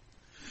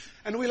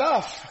 And we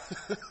laugh.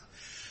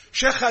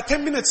 Sheikh,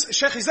 10 minutes.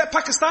 Sheikh, is that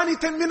Pakistani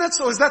 10 minutes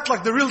or is that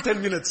like the real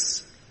 10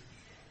 minutes?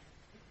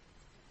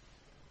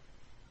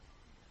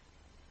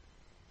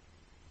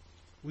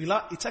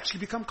 It's actually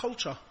become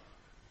culture.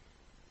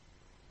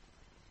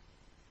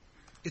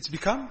 It's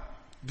become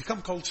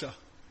culture.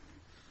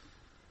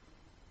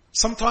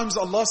 Sometimes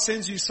Allah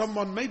sends you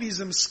someone, maybe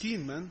he's a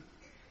miskeen, man.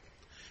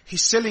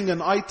 He's selling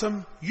an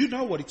item, you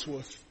know what it's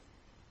worth.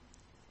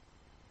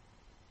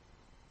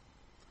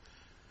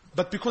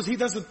 But because he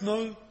doesn't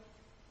know,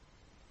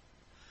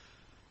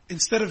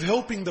 instead of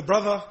helping the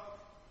brother,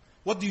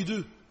 what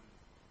do?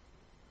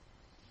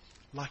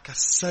 Like a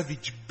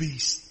savage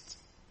beast,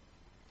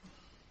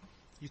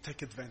 you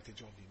take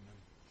advantage of him, man.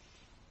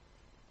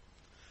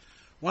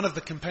 One of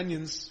the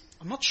companions,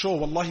 I'm not sure,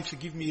 wallahi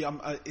forgive me,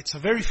 it's a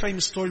very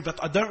famous story,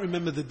 but I don't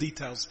remember the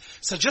details.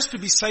 So just to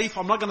be safe,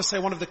 I'm not going to say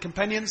one of the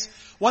companions,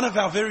 one of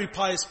our very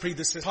pious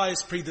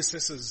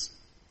predecessors.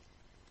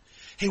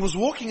 He was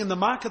walking in the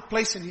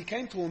marketplace and he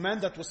came to a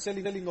man that was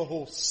selling a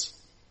horse.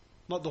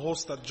 Not the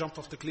horse that jumped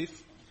off the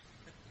cliff.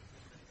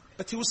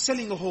 But he was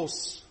selling a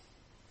horse.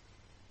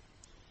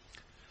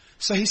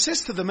 So he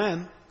says to the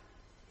man,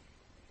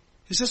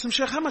 he says to him,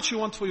 Sheikh, how much you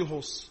want for your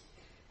horse?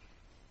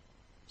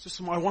 He says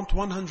to him, I want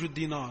 100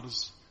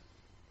 dinars.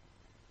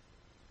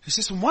 He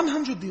says to him,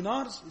 100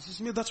 dinars? He says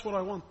to me, that's what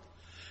I want.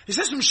 He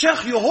says to him,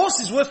 Sheikh, your horse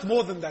is worth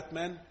more than that,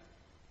 man.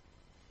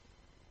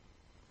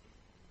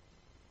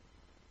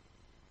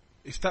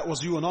 If that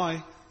was you and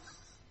I,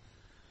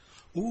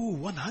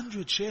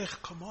 100,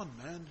 Sheikh, come on,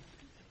 man.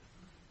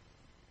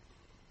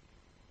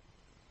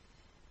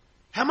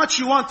 How much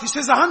you want? He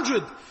says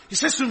 100. He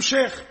says to him,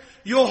 Sheikh,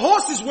 your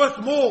horse is worth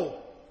more.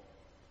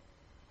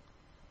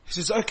 He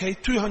says, okay,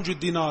 200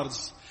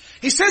 dinars.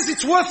 He says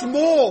it's worth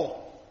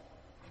more.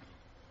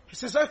 He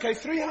says, okay,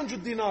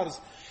 300 dinars.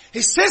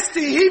 He says to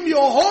him,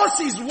 your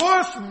horse is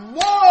worth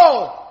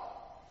more.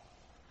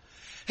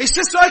 He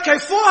says, okay,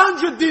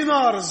 400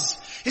 dinars.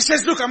 He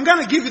says, look, I'm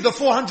going to give you the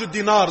 400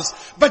 dinars,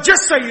 but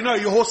just so you know,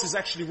 your horse is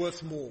actually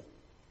worth more.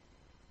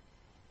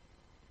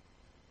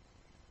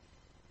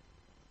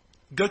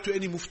 Go to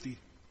any mufti.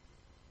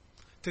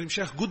 Tell him,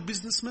 Sheikh, good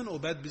businessman or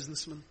bad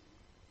businessman?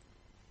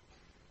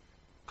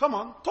 Come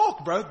on,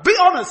 talk, bro. Be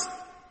honest.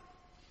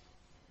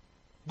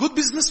 Good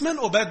businessman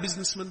or bad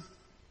businessman?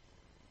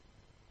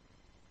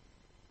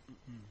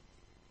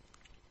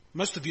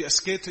 Most of you are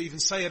scared to even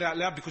say it out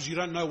loud because you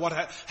don't know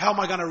how am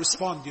I going to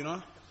respond, you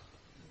know?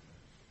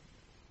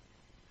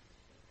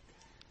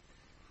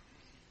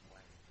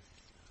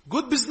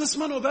 Good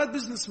businessman or bad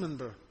businessman,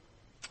 bro?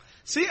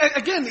 See,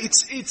 again,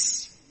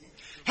 it's,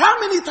 how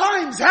many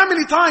times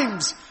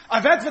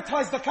I've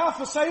advertised the car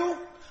for sale,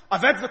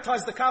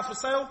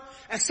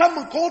 and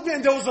someone called me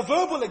and there was a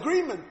verbal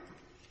agreement.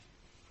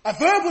 A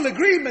verbal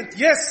agreement,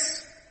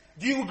 yes.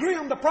 Do you agree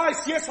on the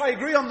price? Yes, I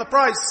agree on the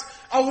price.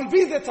 I will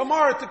be there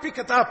tomorrow to pick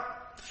it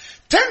up.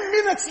 10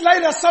 minutes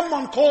later,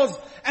 someone calls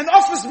and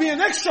offers me an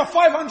extra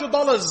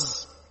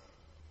 $500.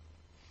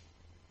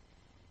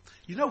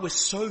 You know, we're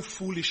so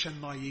foolish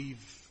and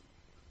naive.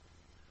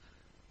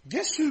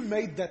 Guess who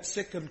made that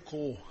second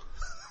call?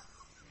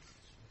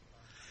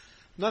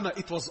 No,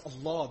 it was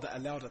Allah that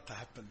allowed it to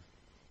happen.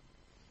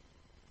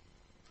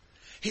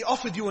 He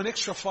offered you an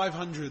extra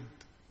 500.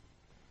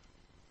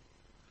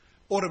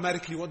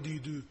 Automatically, what do?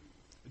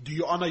 Do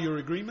you honor your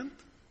agreement?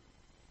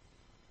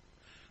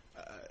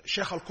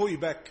 Sheikh, I'll call you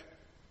back.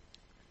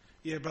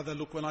 Yeah, brother,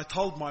 look, when I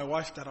told my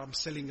wife that I'm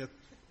selling it,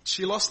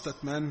 she lost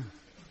it, man.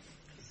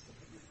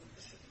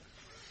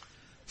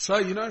 So,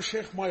 you know,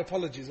 Sheikh, my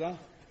apologies, huh?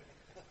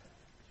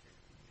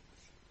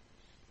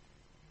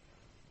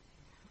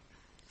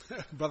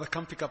 Brother,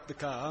 come pick up the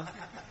car, huh?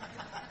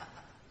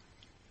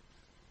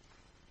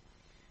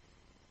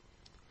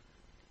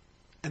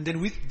 And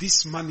then with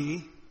this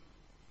money,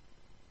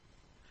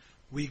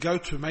 we go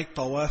to make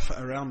tawaf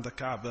around the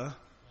Kaaba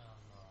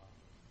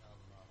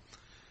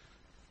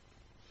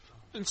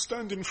and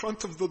stand in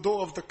front of the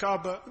door of the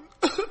Kaaba.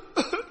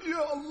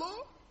 Ya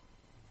Allah.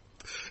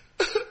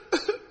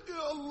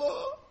 Ya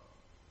Allah.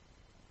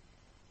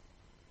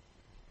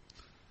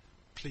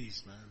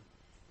 Please,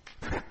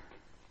 man.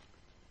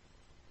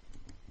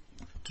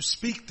 To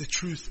speak the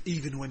truth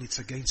even when it's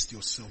against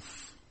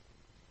yourself.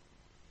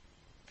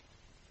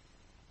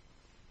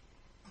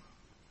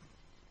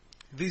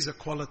 These are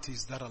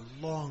qualities that are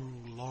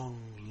long,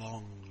 long,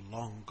 long,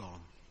 long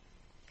gone.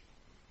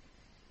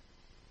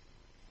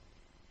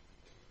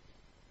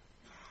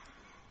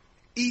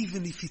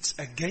 Even if it's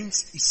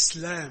against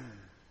Islam,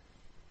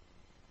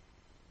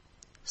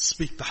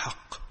 speak the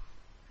haqq.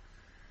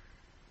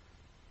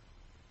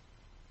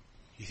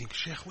 You think,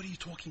 Sheikh, what are you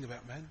talking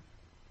about, man?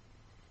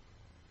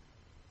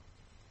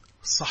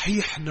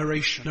 Sahih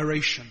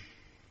narration.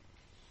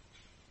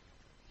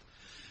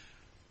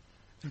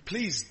 And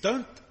please,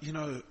 don't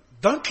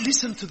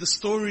listen to the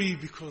story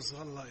because,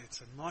 Allah,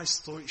 it's a nice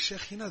story.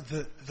 Sheikh,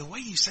 the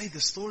way you say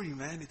the story,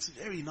 man, it's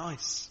very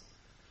nice.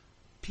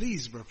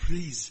 Please, bro,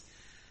 please.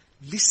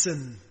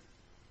 Listen.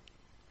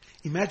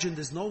 Imagine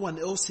there's no one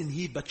else in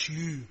here but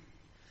you.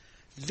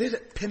 Let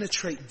it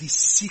penetrate this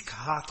sick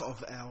heart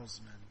of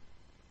ours, man.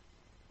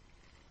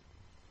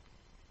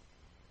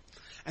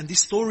 And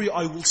this story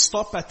I will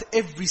stop at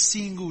every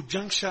single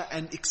juncture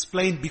and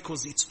explain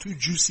because it's too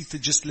juicy to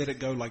just let it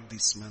go like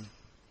this, man.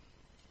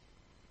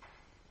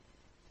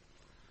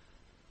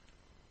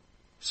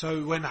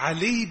 So when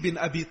Ali bin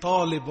Abi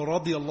Talib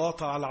radiyallahu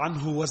ta'ala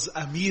anhu was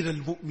Amir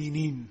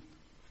al-Mu'mineen.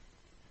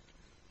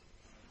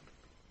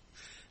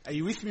 Are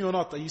you with me or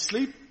not? Are you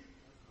asleep?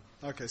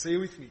 Okay, so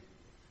you're with me.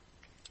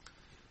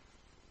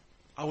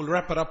 I will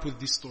wrap it up with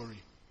this story.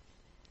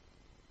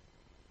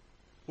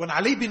 When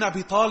Ali bin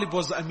Abi Talib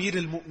was Amir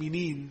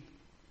al-Mu'mineen,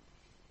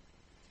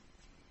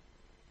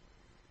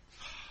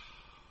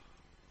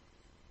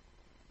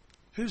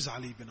 who's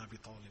Ali bin Abi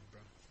Talib, bro?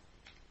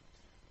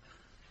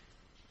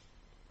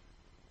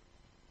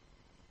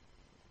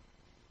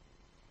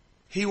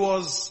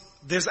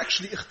 There's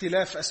actually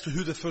ikhtilaf as to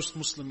who the first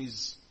Muslim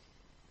is.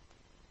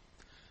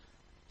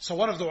 So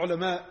one of the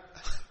ulama,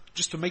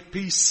 just to make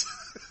peace,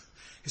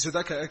 he said,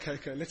 okay,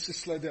 let's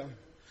just slow down.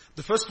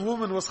 The first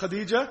woman was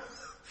Khadija.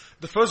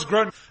 The first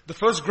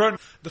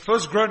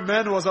grown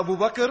man was Abu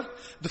Bakr.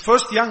 The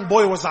first young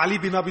boy was Ali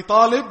bin Abi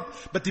Talib.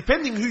 But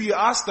depending who you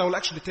ask, they will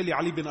actually tell you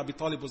Ali bin Abi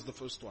Talib was the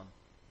first one.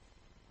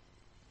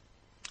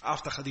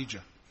 After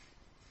Khadija.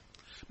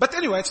 But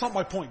anyway, it's not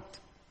my point.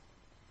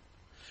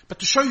 But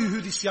to show you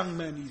who this young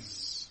man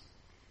is.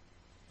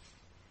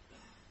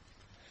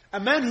 A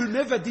man who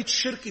never did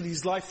shirk in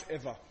his life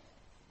ever.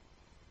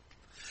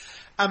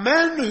 A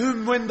man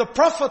whom when the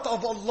Prophet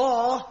of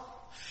Allah,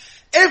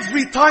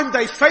 every time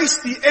they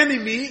faced the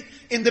enemy,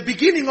 in the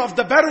beginning of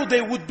the battle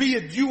there would be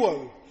a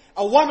duo,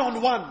 a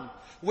one-on-one,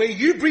 where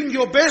you bring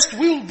your best,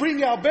 we'll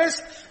bring our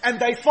best, and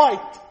they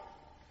fight.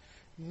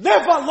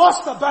 Never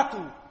lost a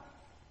battle.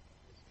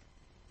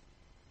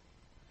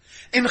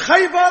 In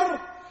Khaybar,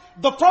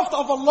 the Prophet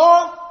of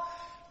Allah,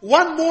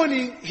 one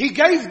morning, he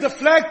gave the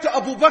flag to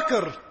Abu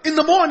Bakr. In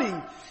the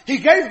morning, he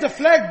gave the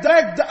flag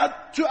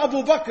to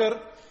Abu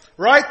Bakr,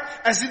 right?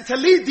 As in to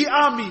lead the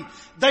army.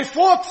 They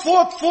fought,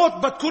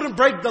 but couldn't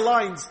break the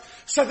lines.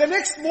 So the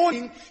next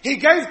morning, he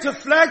gave the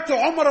flag to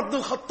Umar ibn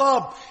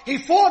al-Khattab. He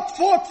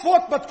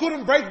fought, but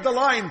couldn't break the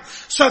line.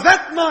 So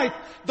that night,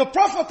 the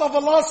Prophet of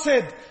Allah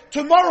said,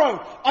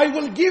 tomorrow, I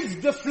will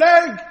give the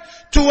flag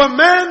to a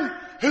man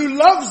who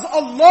loves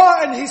Allah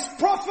and His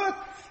Prophet,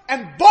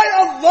 and by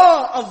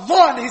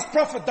Allah and His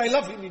Prophet, they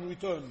love him in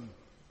return.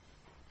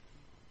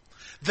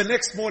 The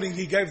next morning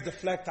he gave the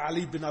flag to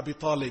Ali bin Abi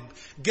Talib.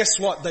 Guess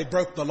what? They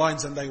broke the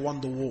lines and they won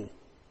the war.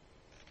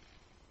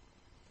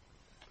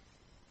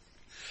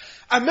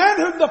 A man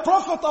whom the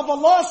Prophet of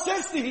Allah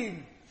says to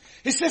him,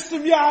 he says to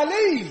him, Ya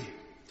Ali,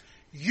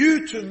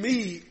 you to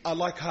me are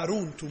like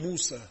Harun to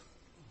Musa.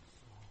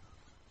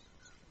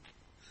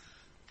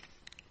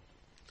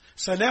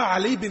 So now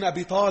Ali bin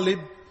Abi Talib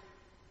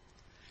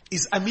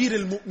is Amir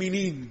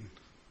al-Mu'mineen.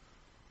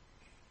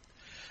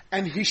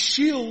 And his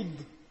shield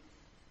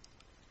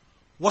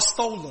was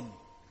stolen.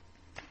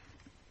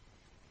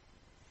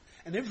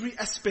 And every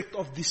aspect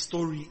of this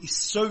story is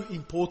so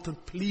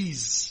important.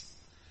 Please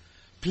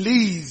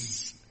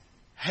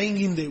hang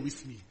in there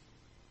with me.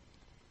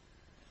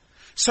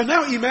 So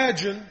now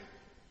imagine,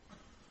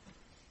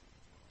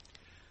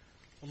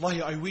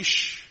 Wallahi, I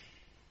wish,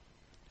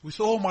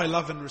 with all my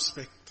love and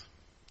respect,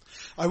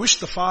 I wish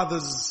the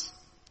fathers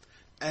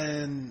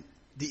and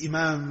the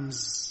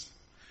imams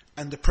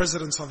and the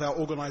presidents of our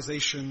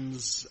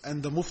organizations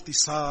and the mufti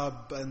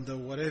sahab and the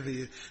whatever,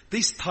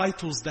 these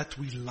titles that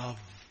we love,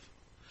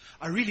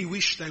 I really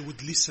wish they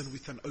would listen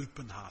with an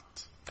open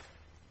heart.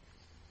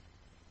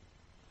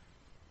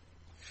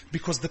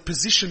 Because the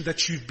position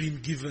that you've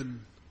been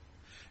given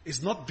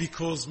is not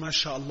because,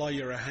 mashallah,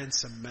 you're a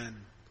handsome man.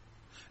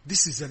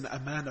 This is an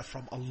amana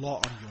from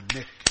Allah on your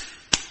neck.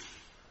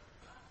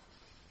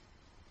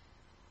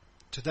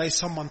 Today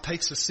someone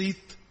takes a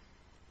seat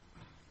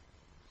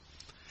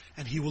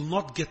and he will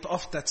not get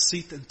off that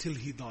seat until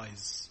he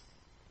dies.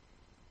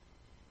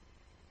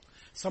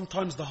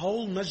 Sometimes the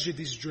whole masjid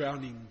is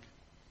drowning.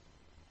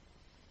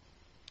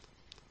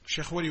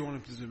 Sheikh, what do you want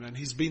him to do, man?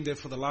 He's been there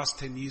for the last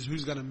 10 years.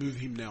 Who's going to move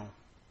him now?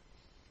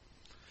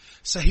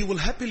 So he will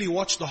happily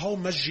watch the whole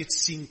masjid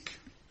sink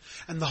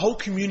and the whole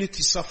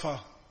community suffer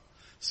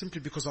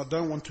simply because I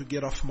don't want to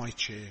get off my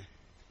chair.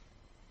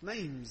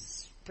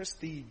 Names,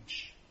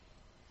 prestige.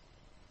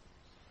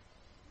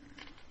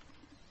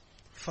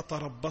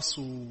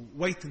 فَتَرَبَّصُوا,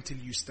 wait until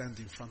you stand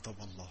in front of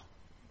Allah.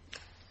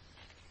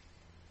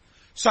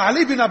 So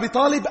Ali bin Abi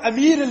Talib,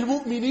 Amir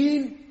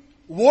al-Mu'mineen,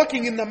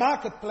 walking in the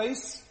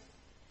marketplace,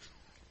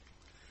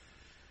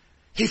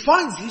 he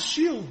finds his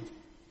shield.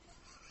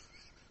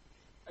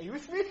 Are you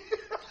with me?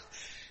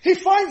 He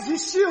finds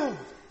his shield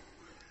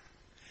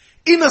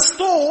in a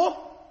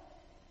store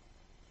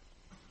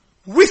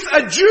with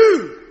a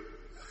Jew.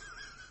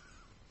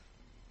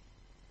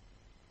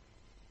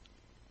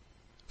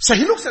 So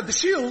he looks at the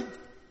shield.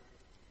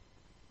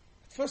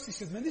 At first he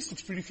says, man, this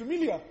looks pretty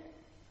familiar.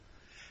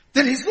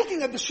 Then he's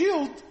looking at the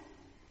shield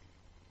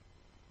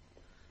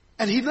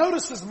and he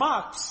notices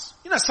marks.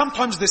 You know,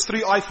 sometimes there's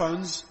 3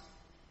 iPhones,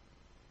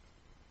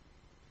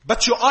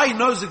 but your eye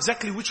knows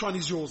exactly which one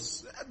is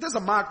yours. There's a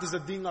mark, there's a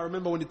ding, I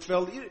remember when it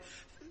fell.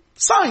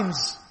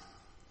 Signs.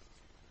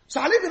 So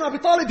Ali bin Abi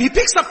Talib, he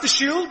picks up the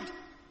shield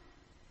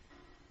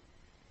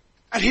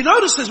and he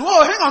notices,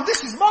 whoa, hang on,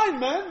 this is mine,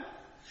 man.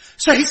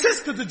 So he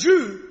says to the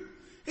Jew,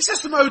 he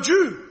says to him, oh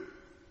Jew,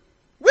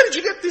 where did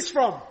you get this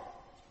from?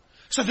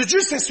 So the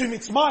Jew says to him,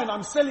 it's mine,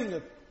 I'm selling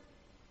it.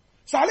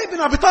 So Ali bin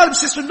Abi Talib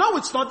says to him, no,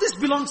 it's not, this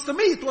belongs to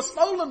me, it was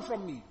stolen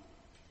from me.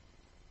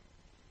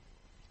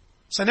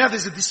 So now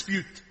there's a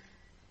dispute.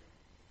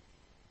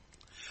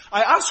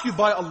 I ask you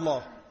by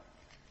Allah,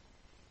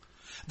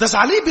 does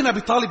Ali bin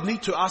Abi Talib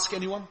need to ask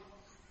anyone?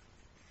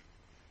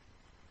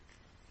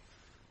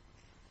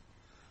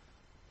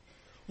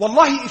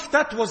 Wallahi, if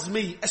that was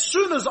me, as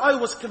soon as I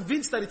was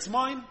convinced that it's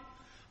mine,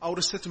 I would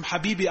have said to him,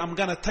 Habibi, I'm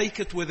gonna take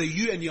it whether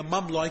you and your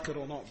mum like it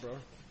or not, bro.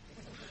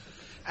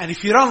 And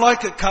if you don't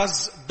like it,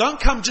 cuz, don't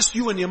come just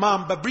you and your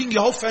mum, but bring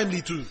your whole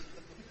family too.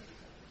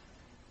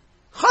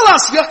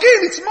 Khalas,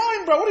 yaqeen, it's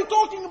mine, bro. What are you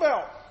talking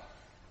about?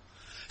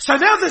 So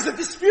now there's a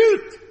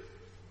dispute.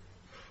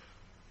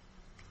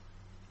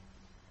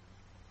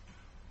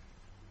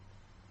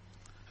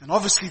 And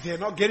obviously they're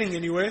not getting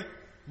anywhere.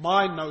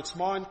 Mine, no, it's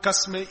mine.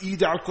 Qasme,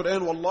 Eid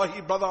al-Quran,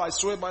 wallahi, brother, I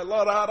swear by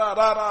Allah, ra, ra,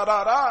 ra, ra,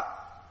 ra, ra.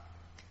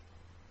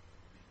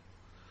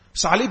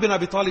 So Ali bin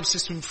Abi Talib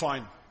says to him,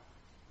 fine.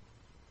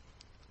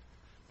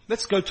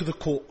 Let's go to the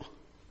court.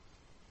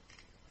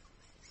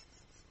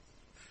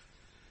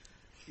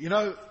 You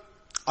know,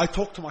 I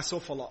talk to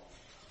myself a lot.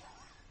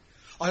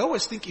 I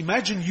always think,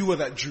 imagine you were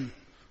that Jew.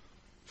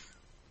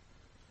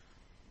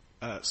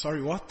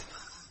 Sorry, what?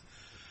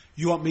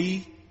 You want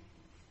me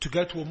to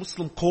go to a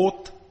Muslim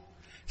court,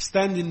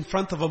 stand in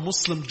front of a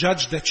Muslim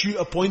judge that you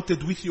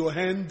appointed with your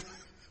hand,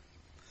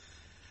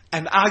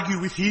 and argue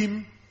with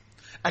him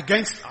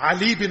against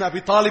Ali bin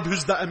Abi Talib,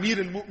 who's the Amir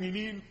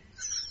al-Mu'mineen?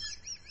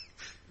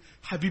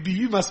 Habibi,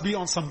 you must be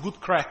on some good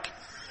crack.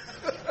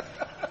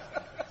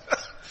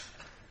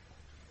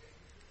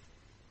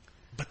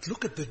 But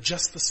look at the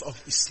justice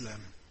of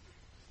Islam.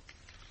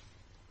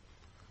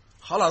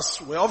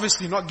 Khalas, we're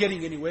obviously not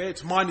getting anywhere.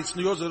 It's mine, it's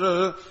yours.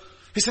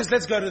 He says,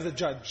 let's go to the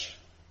judge.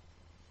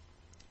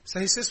 So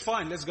he says,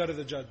 fine, let's go to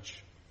the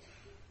judge.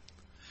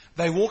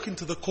 They walk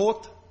into the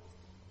court.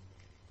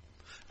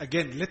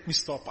 Again, let me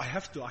stop. I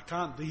have to, I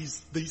can't.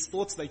 These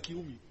thoughts, they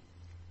kill me.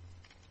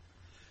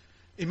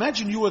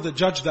 Imagine you were the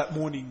judge that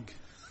morning.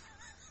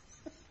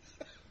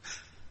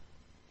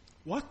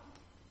 What?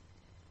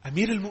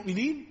 Amir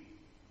al-Mu'mineen?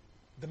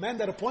 The man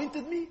that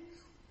appointed me?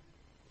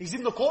 He's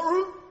in the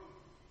courtroom?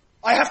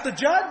 I have to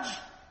judge?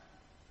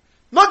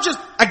 Not just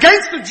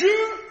against the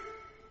Jew?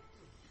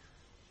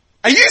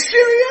 Are you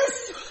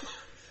serious?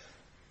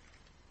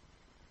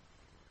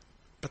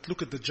 But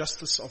look at the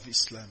justice of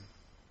Islam.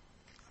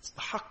 That's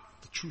the haqq,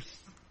 the truth.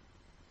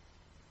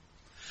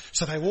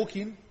 So they walk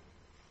in.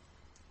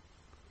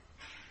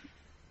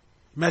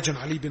 Imagine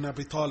Ali bin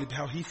Abi Talib,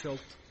 how he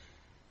felt.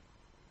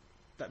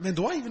 That, man,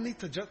 do I even need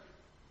to judge?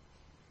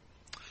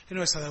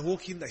 Anyway, so they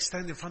walk in, they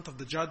stand in front of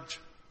the judge.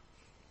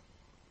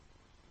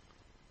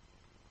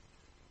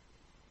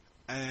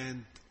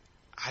 And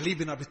Ali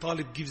bin Abi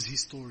Talib gives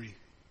his story.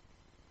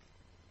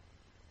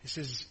 He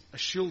says, a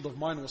shield of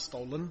mine was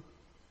stolen.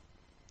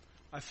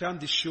 I found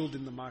this shield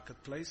in the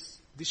marketplace.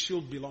 This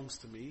shield belongs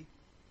to me.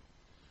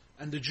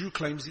 And the Jew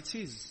claims it's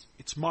his.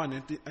 It's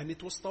mine and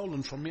it was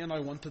stolen from me and I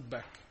want it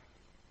back.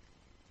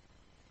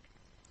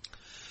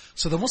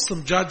 So the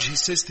Muslim judge, he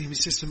says to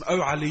him,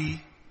 oh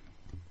Ali,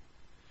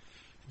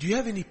 do you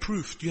have any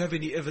proof? Do you have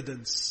any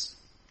evidence?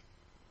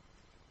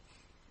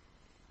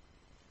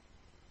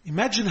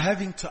 Imagine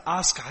having to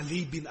ask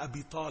Ali bin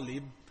Abi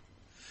Talib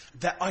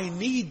that I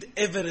need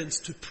evidence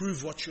to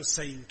prove what you're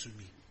saying to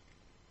me.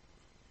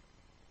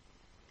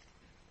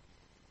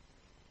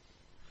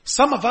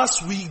 Some of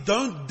us, we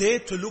don't dare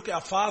to look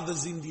our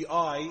fathers in the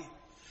eye.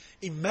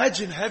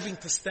 Imagine having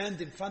to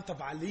stand in front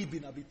of Ali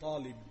bin Abi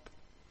Talib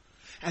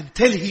and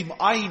tell him,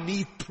 I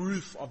need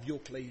proof of your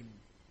claim.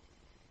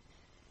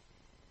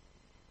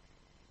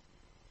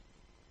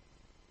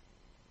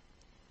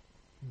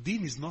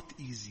 Deen is not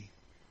easy.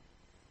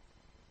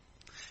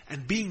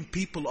 And being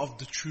people of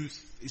the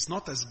truth is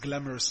not as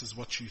glamorous as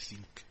what you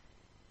think.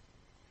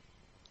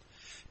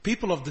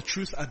 People of the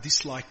truth are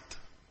disliked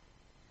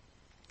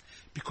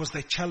because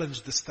they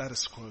challenge the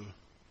status quo.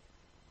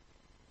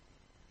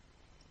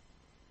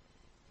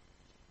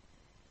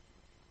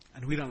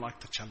 And we don't like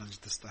to challenge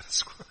the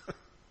status quo.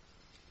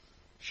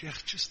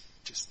 Sheikh, just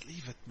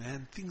leave it,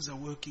 man. Things are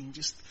working.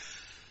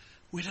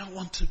 We don't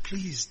want to,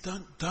 please,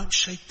 don't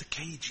shake the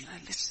cage.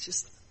 Let's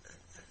just,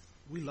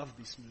 we love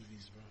these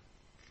movies, bro.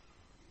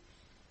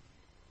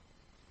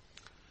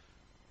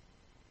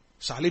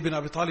 So Ali bin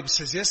Abi Talib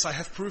says, yes, I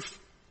have proof.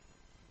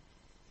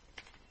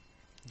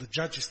 The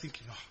judge is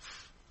thinking,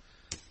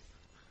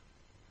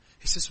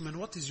 He says to him,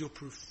 what is your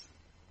proof?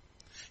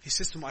 He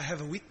says to him, I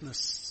have a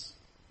witness.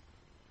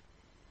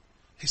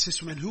 He says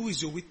to him, who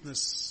is your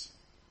witness?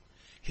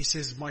 He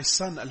says, my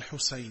son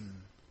Al-Hussein.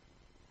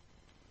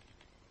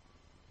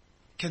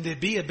 Can there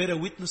be a better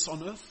witness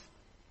on earth?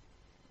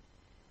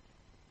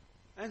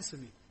 Answer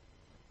me.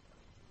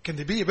 Can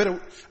there be a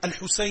better...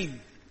 Al-Hussein,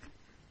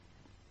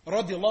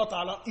 radiallahu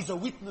ta'ala, is a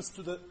witness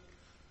to the...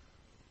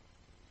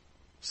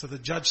 So the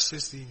judge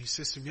says to him, he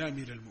says to him, Ya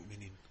Amir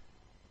al-Mu'mineen,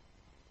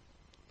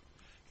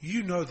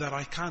 you know that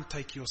I can't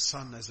take your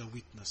son as a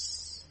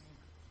witness.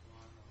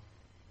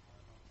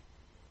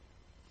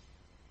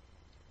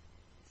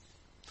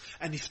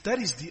 And if that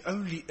is the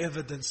only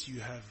evidence you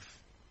have,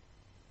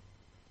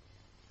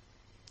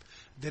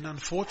 then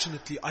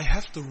unfortunately I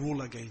have to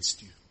rule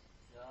against you.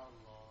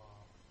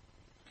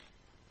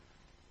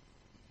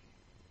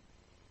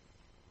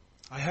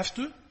 I have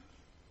to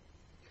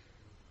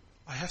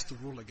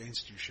rule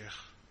against you, Sheikh.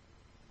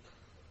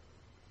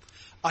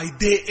 I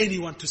dare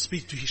anyone to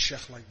speak to his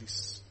Sheikh like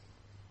this.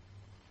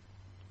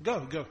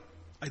 Go.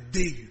 I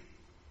dare you.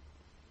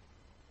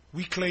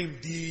 We claim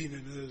deen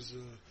and there's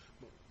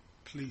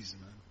please,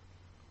 man.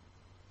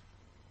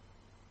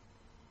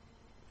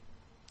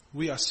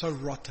 We are so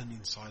rotten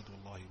inside,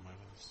 wallahi, my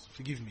brothers.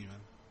 Forgive me,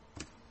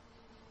 man.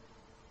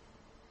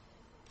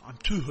 I'm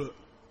too hurt.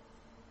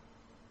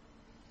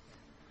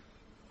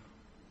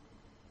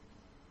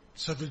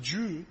 So the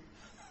Jew,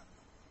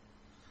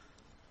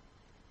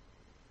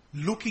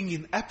 looking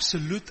in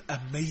absolute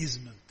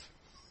amazement,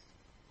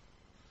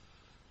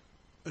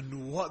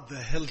 and what the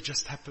hell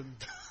just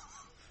happened?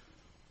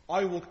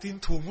 I walked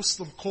into a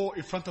Muslim court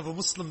in front of a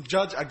Muslim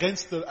judge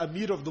against the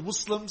Amir of the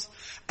Muslims,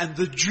 and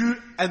the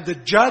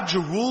judge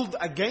ruled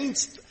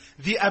against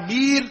the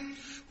Amir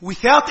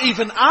without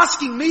even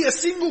asking me a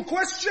single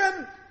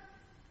question.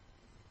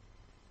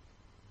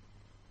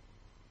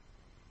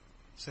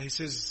 So he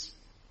says,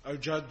 "O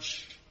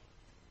judge,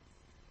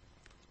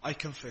 I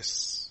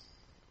confess.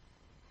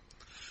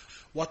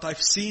 What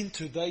I've seen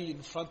today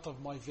in front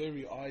of my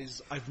very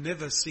eyes, I've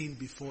never seen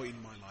before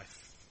in my life.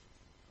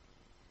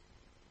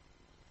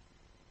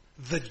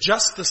 The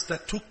justice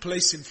that took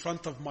place in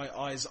front of my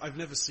eyes, I've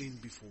never seen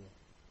before.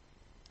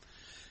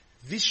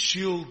 This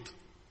shield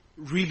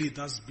really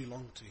does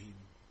belong to him.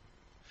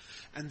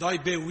 And I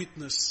bear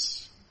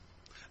witness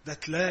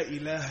that La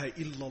ilaha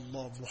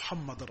illallah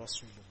Muhammad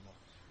Rasulullah."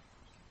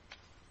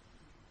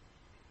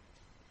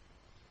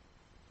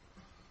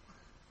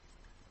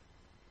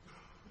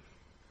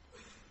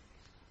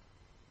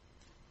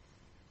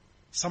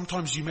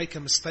 Sometimes you make a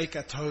mistake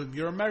at home.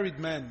 You're a married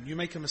man. You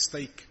make a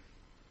mistake.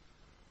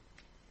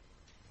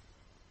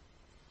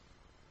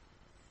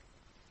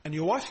 And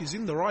your wife is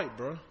in the right,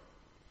 bro.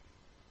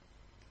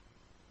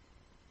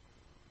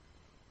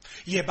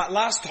 Yeah, but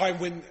last time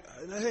when...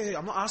 Hey,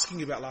 I'm not asking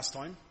you about last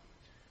time.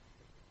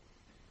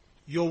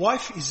 Your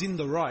wife is in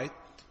the right.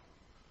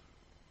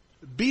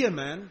 Be a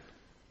man.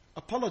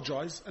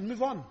 Apologize and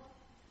move on.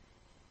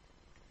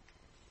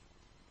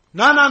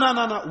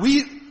 No.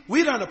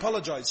 We don't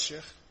apologize,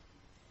 Sheikh.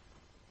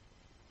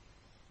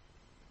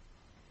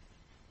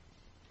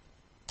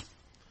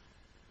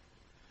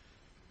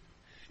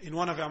 In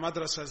one of our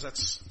madrasas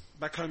that's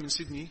back home in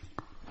Sydney.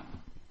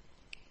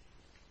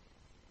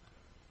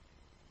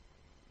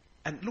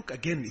 And look,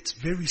 again, it's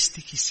very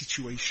sticky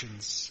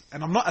situations.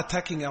 And I'm not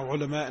attacking our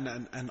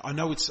ulama, and I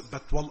know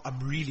but I'm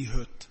really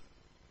hurt.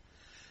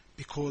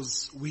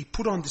 Because we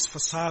put on this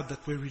facade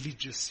that we're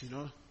religious,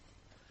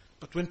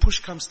 But when push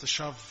comes to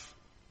shove,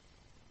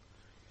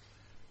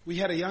 we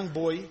had a young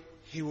boy,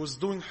 he was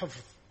doing hifz.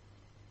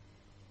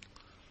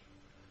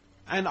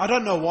 And I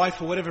don't know why,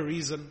 for whatever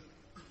reason,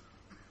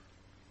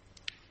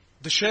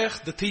 the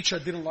sheikh, the teacher,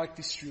 didn't like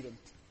this student.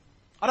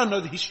 I don't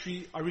know the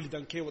history. I really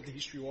don't care what the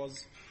history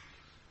was.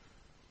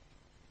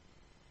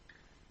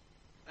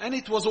 And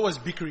it was always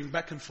bickering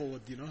back and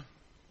forward,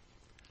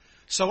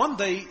 So one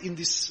day in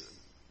this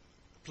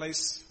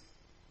place,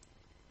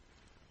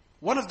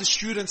 one of the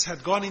students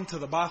had gone into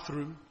the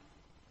bathroom,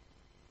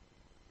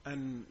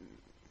 and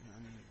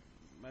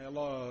may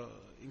Allah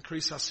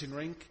increase us in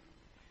rank.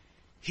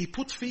 He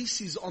put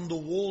feces on the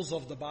walls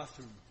of the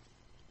bathroom.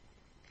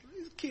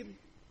 He's a kid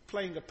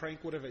playing a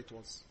prank, whatever it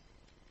was.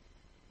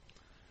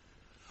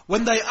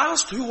 When they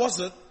asked who was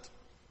it,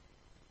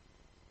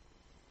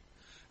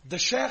 the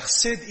sheikh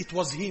said it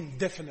was him,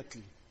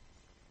 definitely.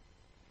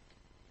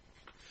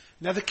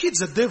 Now the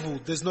kid's a devil,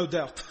 there's no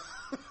doubt.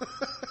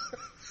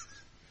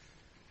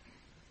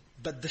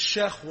 But the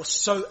sheikh was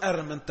so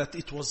adamant that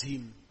it was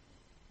him.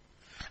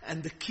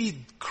 And the kid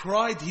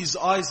cried his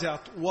eyes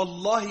out,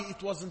 Wallahi,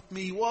 it wasn't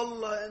me,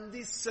 Wallah, and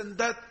this and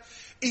that.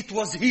 It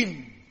was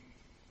him.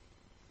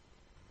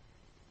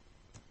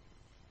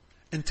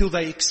 Until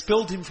they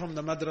expelled him from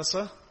the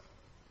madrasa.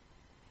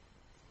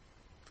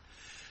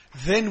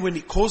 Then when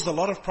it caused a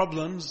lot of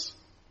problems,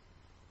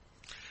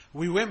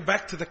 we went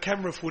back to the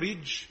camera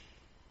footage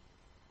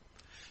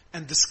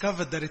and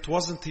discovered that it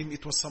wasn't him,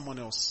 it was someone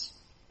else.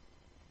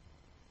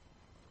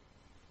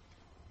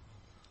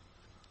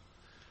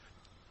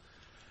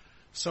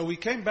 So we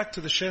came back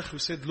to the sheikh who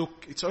said,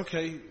 look, it's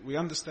okay, we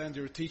understand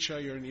you're a teacher,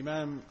 you're an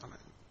imam.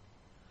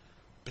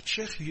 But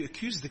sheikh, you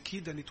accused the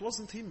kid and it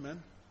wasn't him,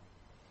 man.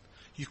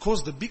 You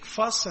caused a big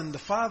fuss and the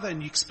father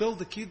and you expelled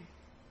the kid.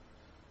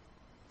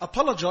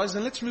 Apologize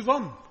and let's move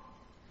on.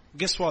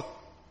 Guess what?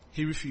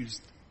 He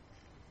refused.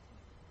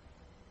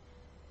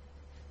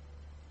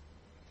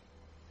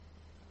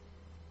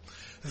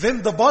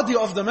 Then the body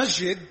of the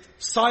masjid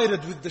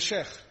sided with the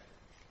sheikh.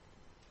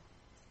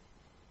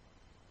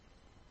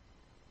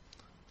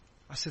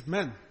 I said,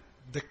 man,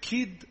 the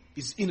kid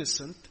is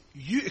innocent.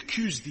 You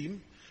accused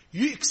him.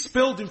 You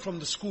expelled him from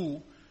the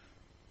school.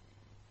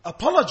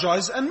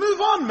 Apologize and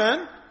move on,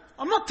 man.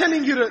 I'm not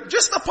telling you to,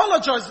 just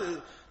apologize.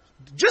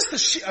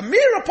 Just a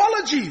mere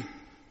apology.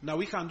 No,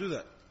 we can't do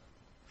that.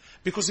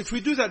 Because if we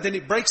do that, then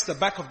it breaks the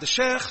back of the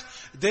sheikh,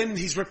 then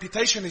his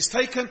reputation is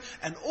taken,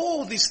 and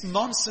all this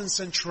nonsense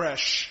and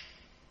trash.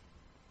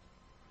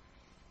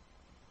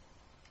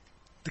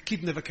 The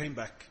kid never came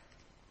back.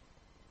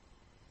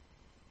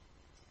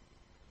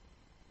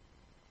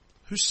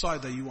 Whose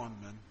side are you on,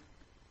 man?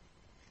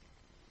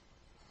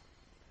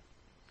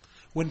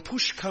 When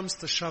push comes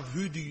to shove,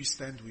 who do you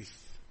stand with?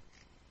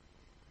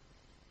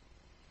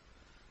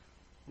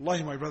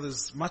 Wallahi, my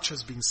brothers, much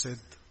has been said.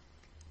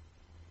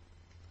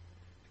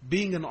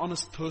 Being an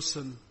honest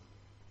person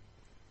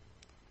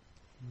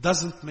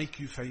doesn't make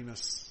you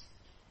famous.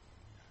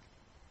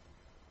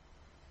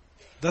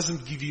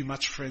 Doesn't give you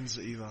much friends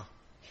either.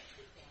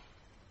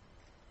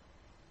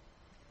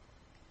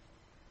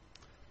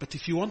 But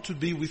if you want to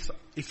be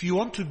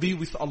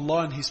with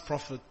Allah and His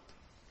Prophet,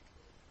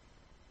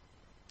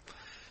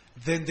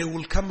 then there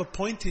will come a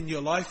point in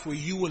your life where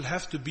you will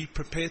have to be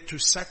prepared to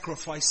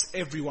sacrifice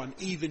everyone,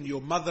 even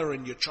your mother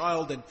and your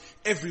child and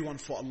everyone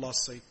for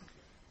Allah's sake.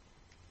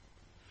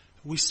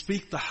 We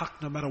speak the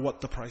haqq no matter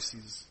what the price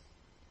is.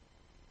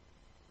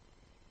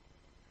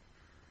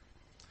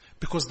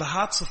 Because the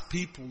hearts of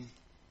people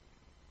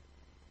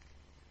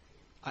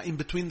are in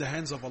between the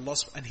hands of Allah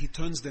and He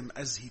turns them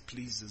as He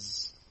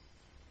pleases.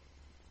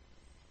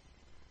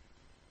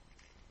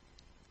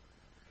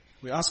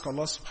 We ask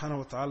Allah subhanahu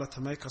wa ta'ala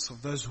to make us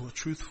of those who are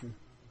truthful.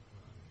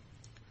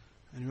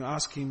 And we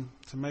ask Him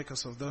to make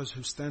us of those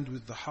who stand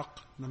with the haqq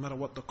no matter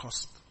what the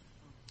cost.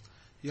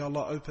 Ya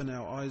Allah, open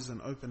our eyes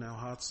and open our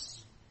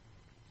hearts.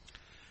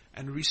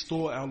 And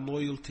restore our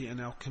loyalty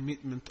and our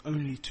commitment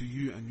only to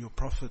You and Your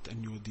Prophet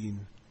and Your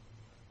deen.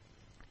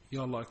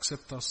 Ya Allah,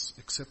 accept us,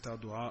 accept our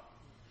dua.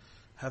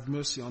 Have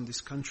mercy on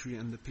this country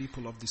and the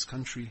people of this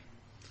country.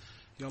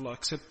 Ya Allah,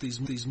 accept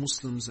these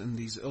Muslims and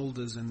these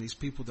elders and these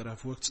people that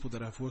have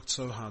worked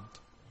so hard.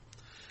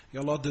 Ya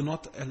Allah, do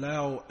not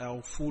allow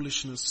our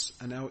foolishness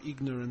and our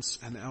ignorance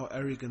and our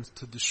arrogance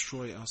to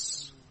destroy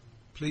us.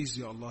 Please,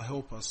 Ya Allah,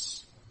 help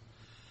us.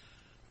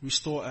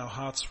 Restore our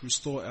hearts,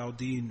 restore our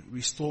deen,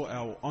 restore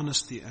our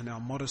honesty and our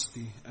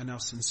modesty and our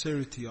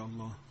sincerity, Ya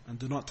Allah. And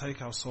do not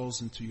take our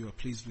souls until You are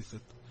pleased with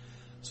it.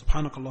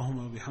 سبحانك اللهم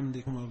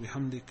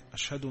وبحمدك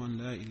أشهد أن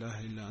لا إله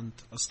إلا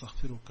أنت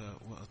أستغفرك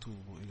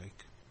وأتوب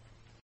إليك.